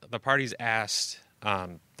 But the parties asked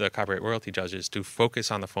the copyright royalty judges to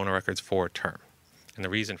focus on the Phonorecords 4 term. And the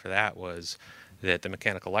reason for that was that the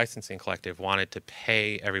Mechanical Licensing Collective wanted to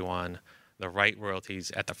pay everyone the right royalties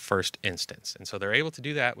at the first instance. And so they're able to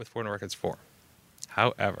do that with Phonorecords 4.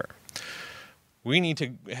 However, we need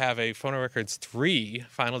to have a Phonorecords 3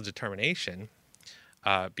 final determination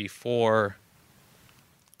before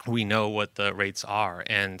we know what the rates are.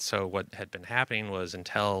 And so what had been happening was,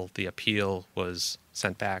 until the appeal was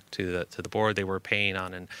sent back to the board, they were paying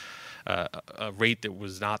on a rate that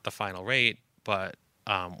was not the final rate. But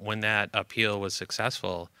when that appeal was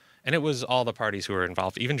successful, and it was all the parties who were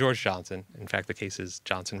involved, even George Johnson. In fact, the case is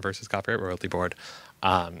Johnson versus Copyright Royalty Board.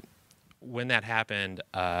 When that happened,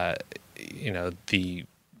 the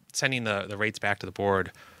sending the rates back to the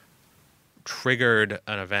board triggered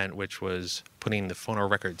an event, which was putting the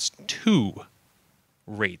Phonorecords 2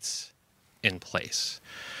 rates in place.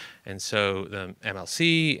 And so the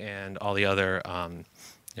MLC and all the other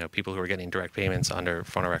people who were getting direct payments under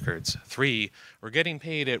Phonorecords 3 were getting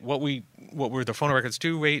paid at what were the Phonorecords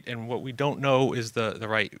 2 rate, and what we don't know is the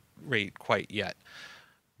right rate quite yet.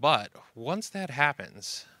 But once that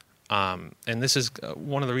happens, and this is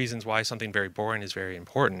one of the reasons why something very boring is very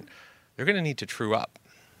important, they're going to need to true up.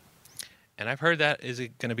 And I've heard that is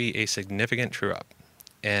going to be a significant true up.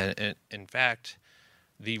 And in fact,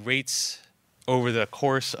 the rates over the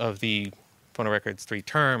course of the Phonorecords 3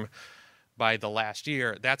 term, by the last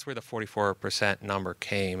year, that's where the 44% number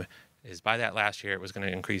came, is by that last year it was going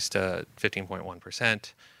to increase to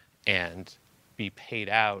 15.1% and be paid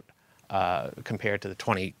out compared to the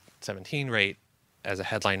 2017 rate as a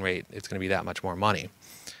headline rate. It's going to be that much more money.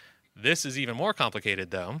 This is even more complicated,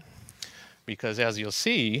 though, because as you'll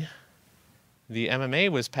see, the MMA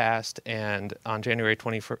was passed, and on January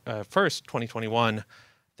 21st, 2021,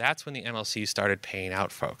 that's when the MLC started paying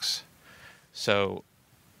out folks. So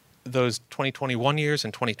those 2021 years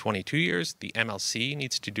and 2022 years, the MLC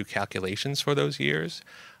needs to do calculations for those years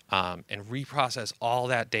and reprocess all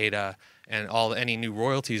that data and any new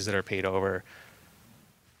royalties that are paid over.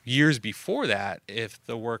 Years before that, if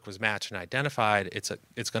the work was matched and identified,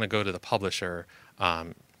 it's going to go to the publisher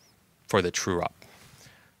for the true up.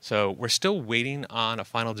 So we're still waiting on a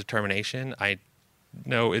final determination. I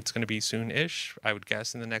know it's going to be soon-ish, I would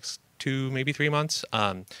guess in the next 2, maybe 3 months.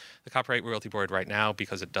 The Copyright Royalty Board right now,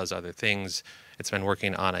 because it does other things, it's been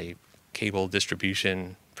working on a cable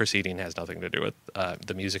distribution proceeding, has nothing to do with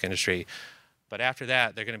the music industry. But after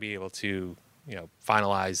that, they're going to be able to,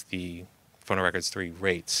 finalize the Phonorecords 3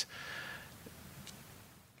 rates.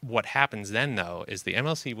 What happens then, though, is the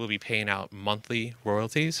MLC will be paying out monthly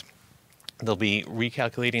royalties. They'll be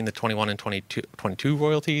recalculating the 21 and 22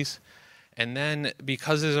 royalties. And then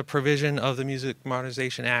because there's a provision of the Music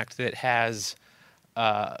Modernization Act that has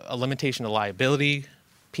a limitation of liability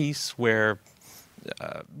piece where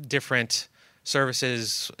different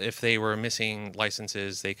services, if they were missing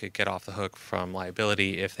licenses, they could get off the hook from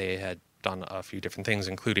liability if they had done a few different things,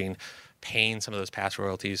 including paying some of those past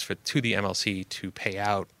royalties to the MLC to pay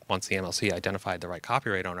out once the MLC identified the right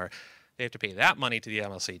copyright owner. They have to pay that money to the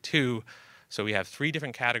MLC too. So we have 3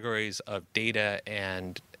 different categories of data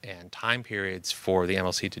and time periods for the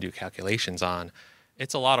MLC to do calculations on.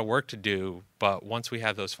 It's a lot of work to do, but once we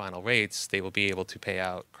have those final rates, they will be able to pay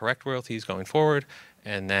out correct royalties going forward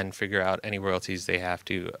and then figure out any royalties they have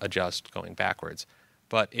to adjust going backwards.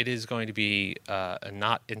 But it is going to be a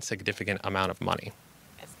not insignificant amount of money.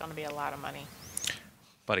 It's going to be a lot of money.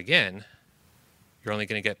 But again, you're only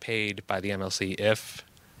going to get paid by the MLC if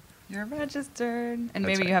you're registered. And That's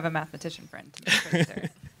maybe right. you have a mathematician friend to make sure they're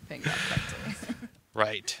paying out correctly.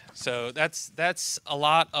 Right. So that's a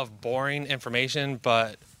lot of boring information,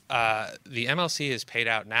 but the MLC has paid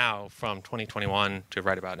out now from 2021 to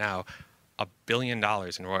right about now $1 billion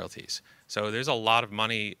in royalties. So there's a lot of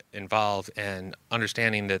money involved, and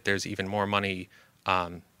understanding that there's even more money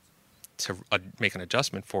to make an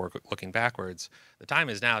adjustment for looking backwards. The time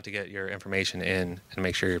is now to get your information in and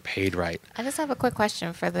make sure you're paid right. I just have a quick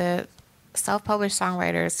question for the self-published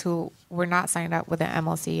songwriters who were not signed up with an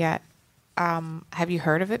MLC yet. Have you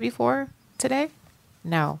heard of it before today?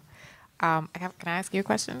 No. Can I ask you a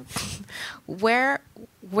question? Where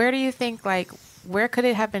do you think, where could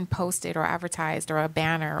it have been posted or advertised, or a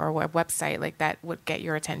banner or a website like that would get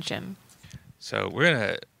your attention? So we're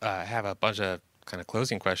going to have a bunch of kind of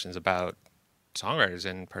closing questions about songwriters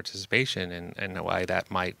and participation and why that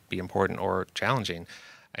might be important or challenging.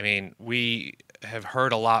 I mean, we have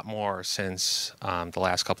heard a lot more since the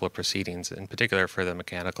last couple of proceedings, in particular for the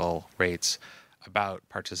mechanical rates, about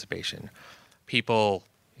participation. People,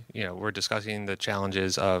 we're discussing the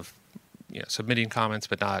challenges of submitting comments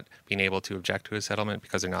but not being able to object to a settlement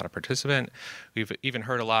because they're not a participant. We've even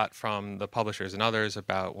heard a lot from the publishers and others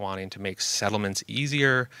about wanting to make settlements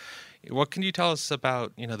easier. What can you tell us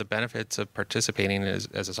about the benefits of participating as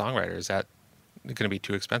a songwriter? Is that going to be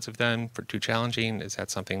too expensive then, too challenging? Is that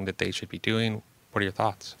something that they should be doing? What are your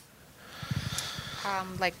thoughts?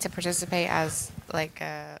 To participate as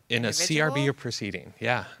in a CRB or proceeding,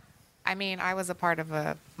 yeah. I mean, I was a part of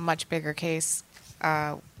a much bigger case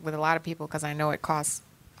with a lot of people because I know it costs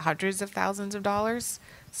hundreds of thousands of dollars.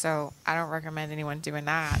 So I don't recommend anyone doing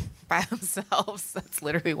that by themselves. That's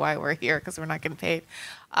literally why we're here, because we're not getting paid.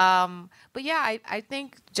 But yeah, I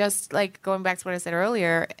think just going back to what I said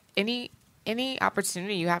earlier, any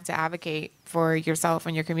opportunity you have to advocate for yourself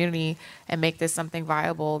and your community and make this something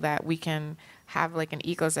viable that we can have an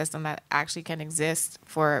ecosystem that actually can exist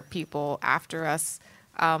for people after us.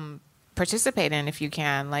 Participate in if you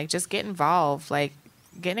can, just get involved,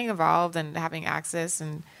 getting involved and having access,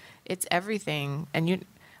 and it's everything. And you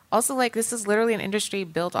also this is literally an industry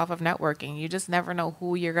built off of networking. You just never know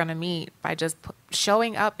who you're going to meet by just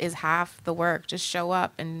showing up is half the work. Just show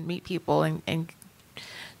up and meet people and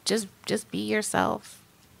just be yourself.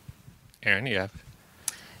 Aaron, you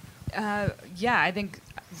have? Yeah, I think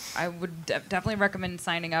I would definitely recommend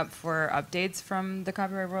signing up for updates from the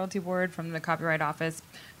Copyright Royalty Board, from the Copyright Office.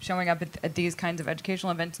 Showing up at these kinds of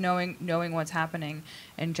educational events, knowing what's happening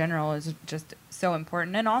in general is just so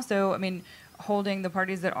important. And also, I mean, holding the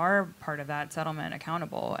parties that are part of that settlement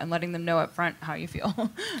accountable and letting them know up front how you feel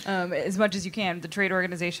as much as you can. The trade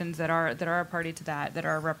organizations that are a party to that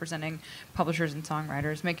are representing publishers and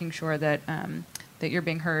songwriters, making sure that that you're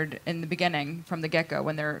being heard in the beginning, from the get-go,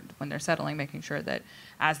 when they're settling, making sure that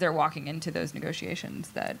as they're walking into those negotiations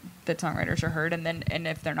that songwriters are heard, and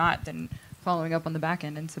if they're not, then following up on the back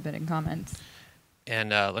end and submitting comments. And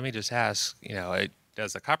let me just ask,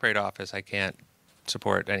 as a copyright office, I can't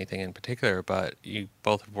support anything in particular, but you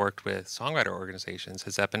both have worked with songwriter organizations.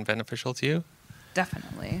 Has that been beneficial to you?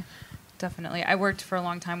 Definitely. Definitely. I worked for a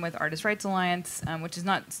long time with Artist Rights Alliance, which is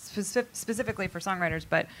not specifically for songwriters,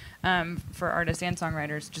 but for artists and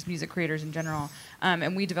songwriters, just music creators in general.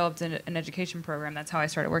 And we developed an education program. That's how I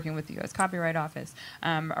started working with the U.S. Copyright Office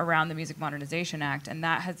around the Music Modernization Act. And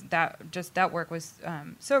that work was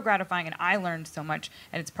so gratifying, and I learned so much.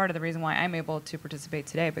 And it's part of the reason why I'm able to participate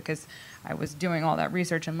today, because I was doing all that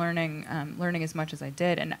research and learning as much as I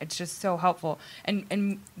did. And it's just so helpful.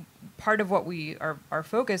 And part of what our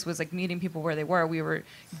focus was like meeting people where they were. We were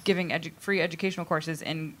giving free educational courses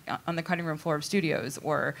on the cutting room floor of studios,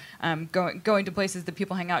 or going to places that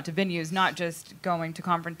people hang out, to venues, not just going to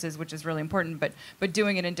conferences, which is really important, but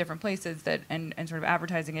doing it in different places and sort of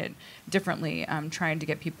advertising it differently, trying to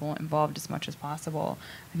get people involved as much as possible.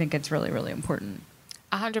 I think it's really, really important.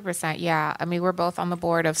 100%, yeah. I mean, we're both on the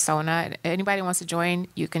board of SONA. Anybody wants to join,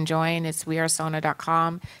 you can join. It's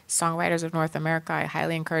wearesona.com. Songwriters of North America. I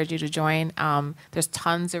highly encourage you to join. There's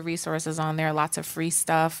tons of resources on there, lots of free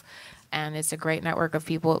stuff, and it's a great network of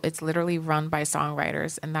people. It's literally run by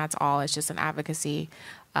songwriters, and that's all. It's just an advocacy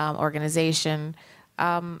organization.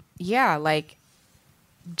 Yeah, like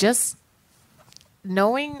just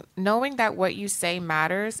knowing that what you say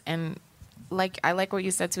matters. And like, I like what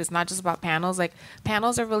you said too. It's not just about panels. Like,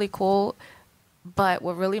 panels are really cool, but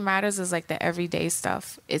what really matters is like the everyday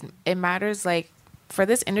stuff. It matters, like, for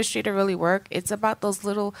this industry to really work. It's about those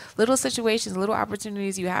little situations, little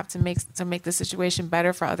opportunities you have to make the situation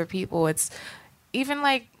better for other people. It's even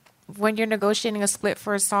like when you're negotiating a split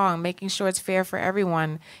for a song, making sure it's fair for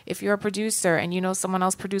everyone. If you're a producer and you know someone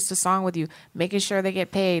else produced a song with you, making sure they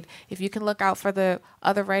get paid. If you can look out for the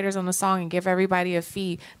other writers on the song and give everybody a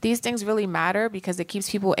fee. These things really matter because it keeps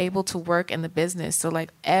people able to work in the business. So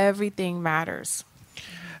like everything matters.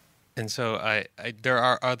 And so there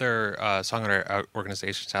are other songwriter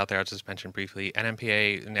organizations out there. I'll just mention briefly.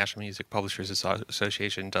 NMPA, National Music Publishers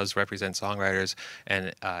Association, does represent songwriters,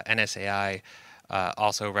 and NSAI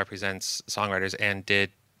also represents songwriters and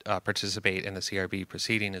did participate in the CRB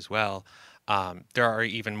proceeding as well. There are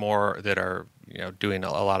even more that are doing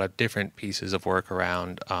a lot of different pieces of work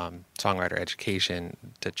around songwriter education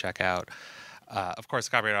to check out. Of course,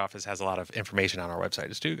 the Copyright Office has a lot of information on our website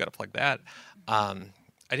as too. Got to plug that.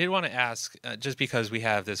 I did want to ask, just because we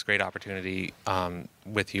have this great opportunity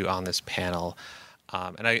with you on this panel,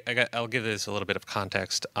 and I'll give this a little bit of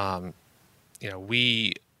context.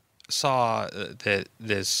 We saw that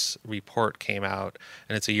this report came out,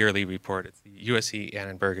 and it's a yearly report. It's the USC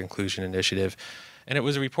Annenberg Inclusion Initiative, and it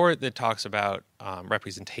was a report that talks about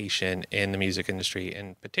representation in the music industry,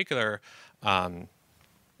 in particular, songwriters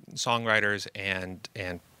and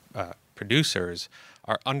producers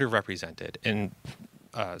are underrepresented, and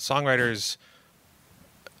songwriters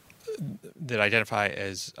that identify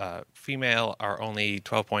as female are only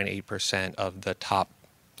 12.8% of the top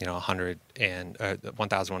 100 and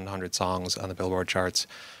 1,100 songs on the Billboard charts.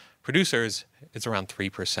 Producers, it's around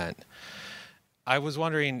 3%. I was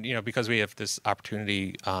wondering, because we have this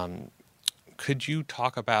opportunity, could you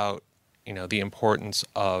talk about, the importance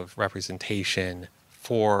of representation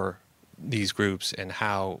for these groups and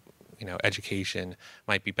how, education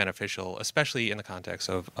might be beneficial, especially in the context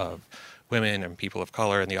of women and people of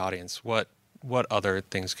color in the audience? What other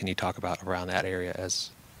things can you talk about around that area as?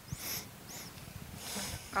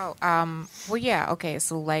 Well, yeah, okay.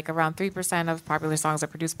 So like around 3% of popular songs are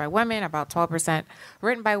produced by women, about 12%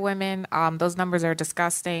 written by women. Those numbers are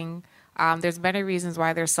disgusting. There's many reasons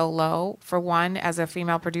why they're so low. For one, as a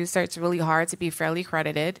female producer, it's really hard to be fairly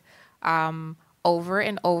credited over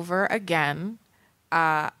and over again.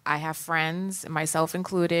 I have friends, myself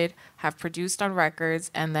included, have produced on records,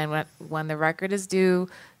 and then when the record is due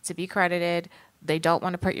to be credited, they don't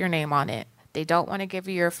want to put your name on it. They don't want to give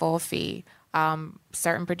you your full fee.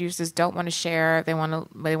 Certain producers don't want to share. They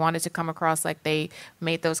want it to come across like they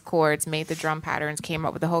made those chords, made the drum patterns, came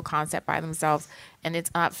up with the whole concept by themselves, and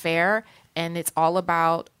it's not fair. And it's all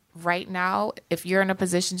about right now, if you're in a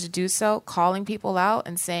position to do so, calling people out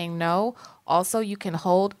and saying no. Also, you can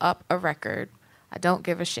hold up a record. I don't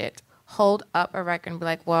give a shit. Hold up a record and be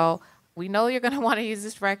like, well, we know you're going to want to use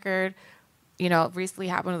this record. It recently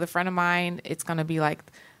happened with a friend of mine. It's going to be like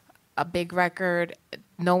a big record.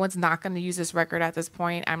 No one's not going to use this record at this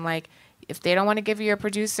point. I'm like, if they don't want to give you your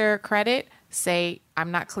producer credit, say,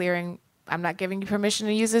 I'm not giving you permission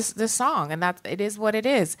to use this song. And it is what it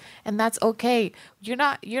is. And that's okay.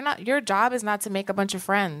 Your job is not to make a bunch of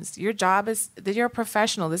friends. Your job is that you're a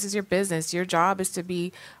professional. This is your business. Your job is to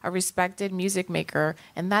be a respected music maker.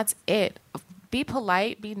 And that's it. be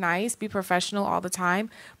polite, be nice, be professional all the time.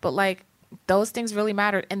 But like those things really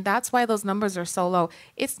matter. And that's why those numbers are so low.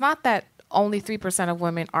 It's not that only 3% of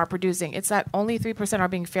women are producing. It's that only 3% are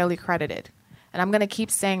being fairly credited. And I'm going to keep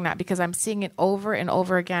saying that because I'm seeing it over and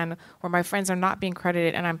over again where my friends are not being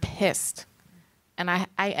credited and I'm pissed. And I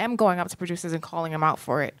am going up to producers and calling them out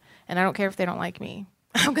for it. And I don't care if they don't like me.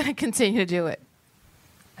 I'm going to continue to do it.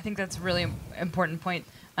 I think that's a really important point.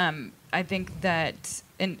 I think that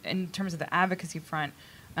in terms of the advocacy front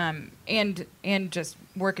and just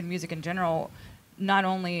work in music in general, not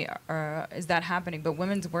only is that happening, but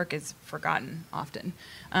women's work is forgotten often.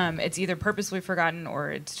 It's either purposely forgotten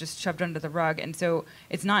or it's just shoved under the rug. And so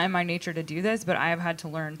it's not in my nature to do this, but I have had to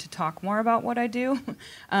learn to talk more about what I do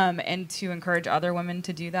and to encourage other women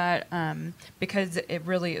to do that because it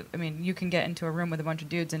really, I mean, you can get into a room with a bunch of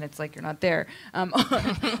dudes and it's like you're not there,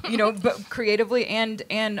 but creatively and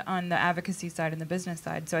on the advocacy side and the business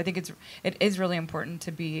side. So I think it is really important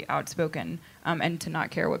to be outspoken and to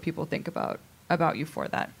not care what people think about you for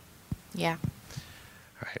that. Yeah.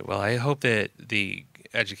 All right. Well, I hope that the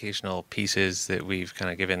educational pieces that we've kind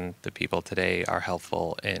of given the people today are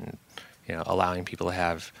helpful in, allowing people to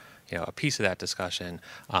have, a piece of that discussion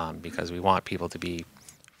because we want people to be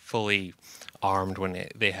fully armed when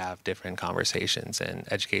they have different conversations, and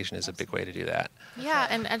education is a big way to do that. Yeah,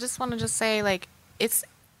 and I just want to say, like, it's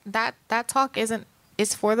that talk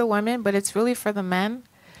it's for the women, but it's really for the men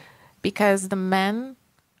because the men.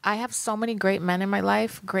 I have so many great men in my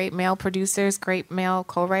life, great male producers, great male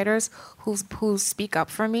co-writers who speak up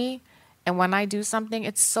for me. And when I do something,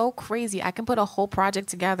 it's so crazy. I can put a whole project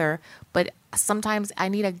together, but sometimes I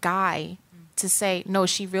need a guy to say, no,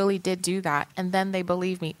 she really did do that. And then they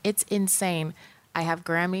believe me. It's insane. I have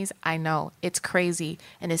Grammys. I know. It's crazy.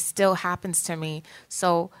 And it still happens to me.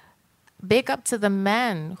 So big up to the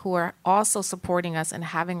men who are also supporting us and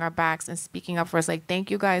having our backs and speaking up for us. Like,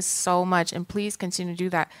 thank you guys so much. And please continue to do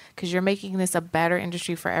that because you're making this a better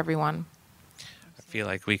industry for everyone. I feel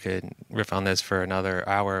like we could riff on this for another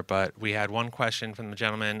hour, but we had one question from the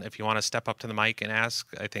gentleman. If you want to step up to the mic and ask,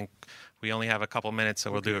 I think we only have a couple minutes,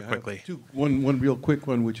 so we'll do it quickly. One real quick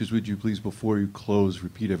one, which is, would you please, before you close,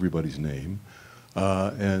 repeat everybody's name?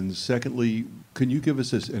 And secondly, can you give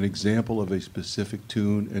us an example of a specific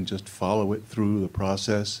tune and just follow it through the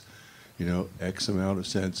process? X amount of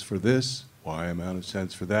cents for this, Y amount of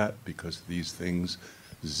cents for that, because of these things,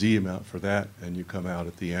 Z amount for that, and you come out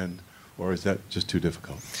at the end? Or is that just too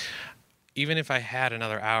difficult? Even if I had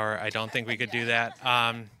another hour, I don't think we could do that.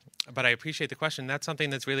 But I appreciate the question. That's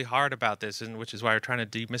something that's really hard about this, and which is why we're trying to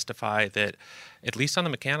demystify that, at least on the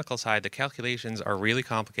mechanical side, the calculations are really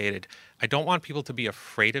complicated. I don't want people to be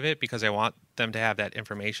afraid of it because I want them to have that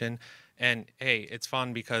information. And hey, it's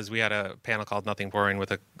fun because we had a panel called Nothing Boring with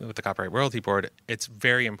the Copyright Royalty Board. It's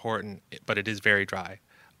very important, but it is very dry.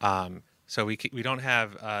 So we don't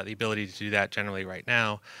have the ability to do that generally right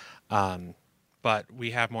now. But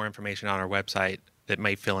we have more information on our website that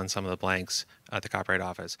might fill in some of the blanks at the Copyright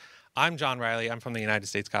Office. I'm John Riley. I'm from the United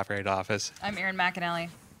States Copyright Office. I'm Erin McAnally.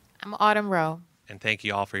 I'm Autumn Rowe. And thank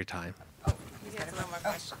you all for your time. Oh, you have one more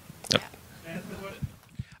question. Yep.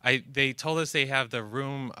 Yeah. They told us they have the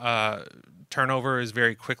room turnover is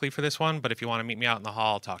very quickly for this one, but if you want to meet me out in the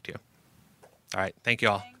hall, I'll talk to you. All right. Thank you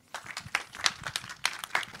all.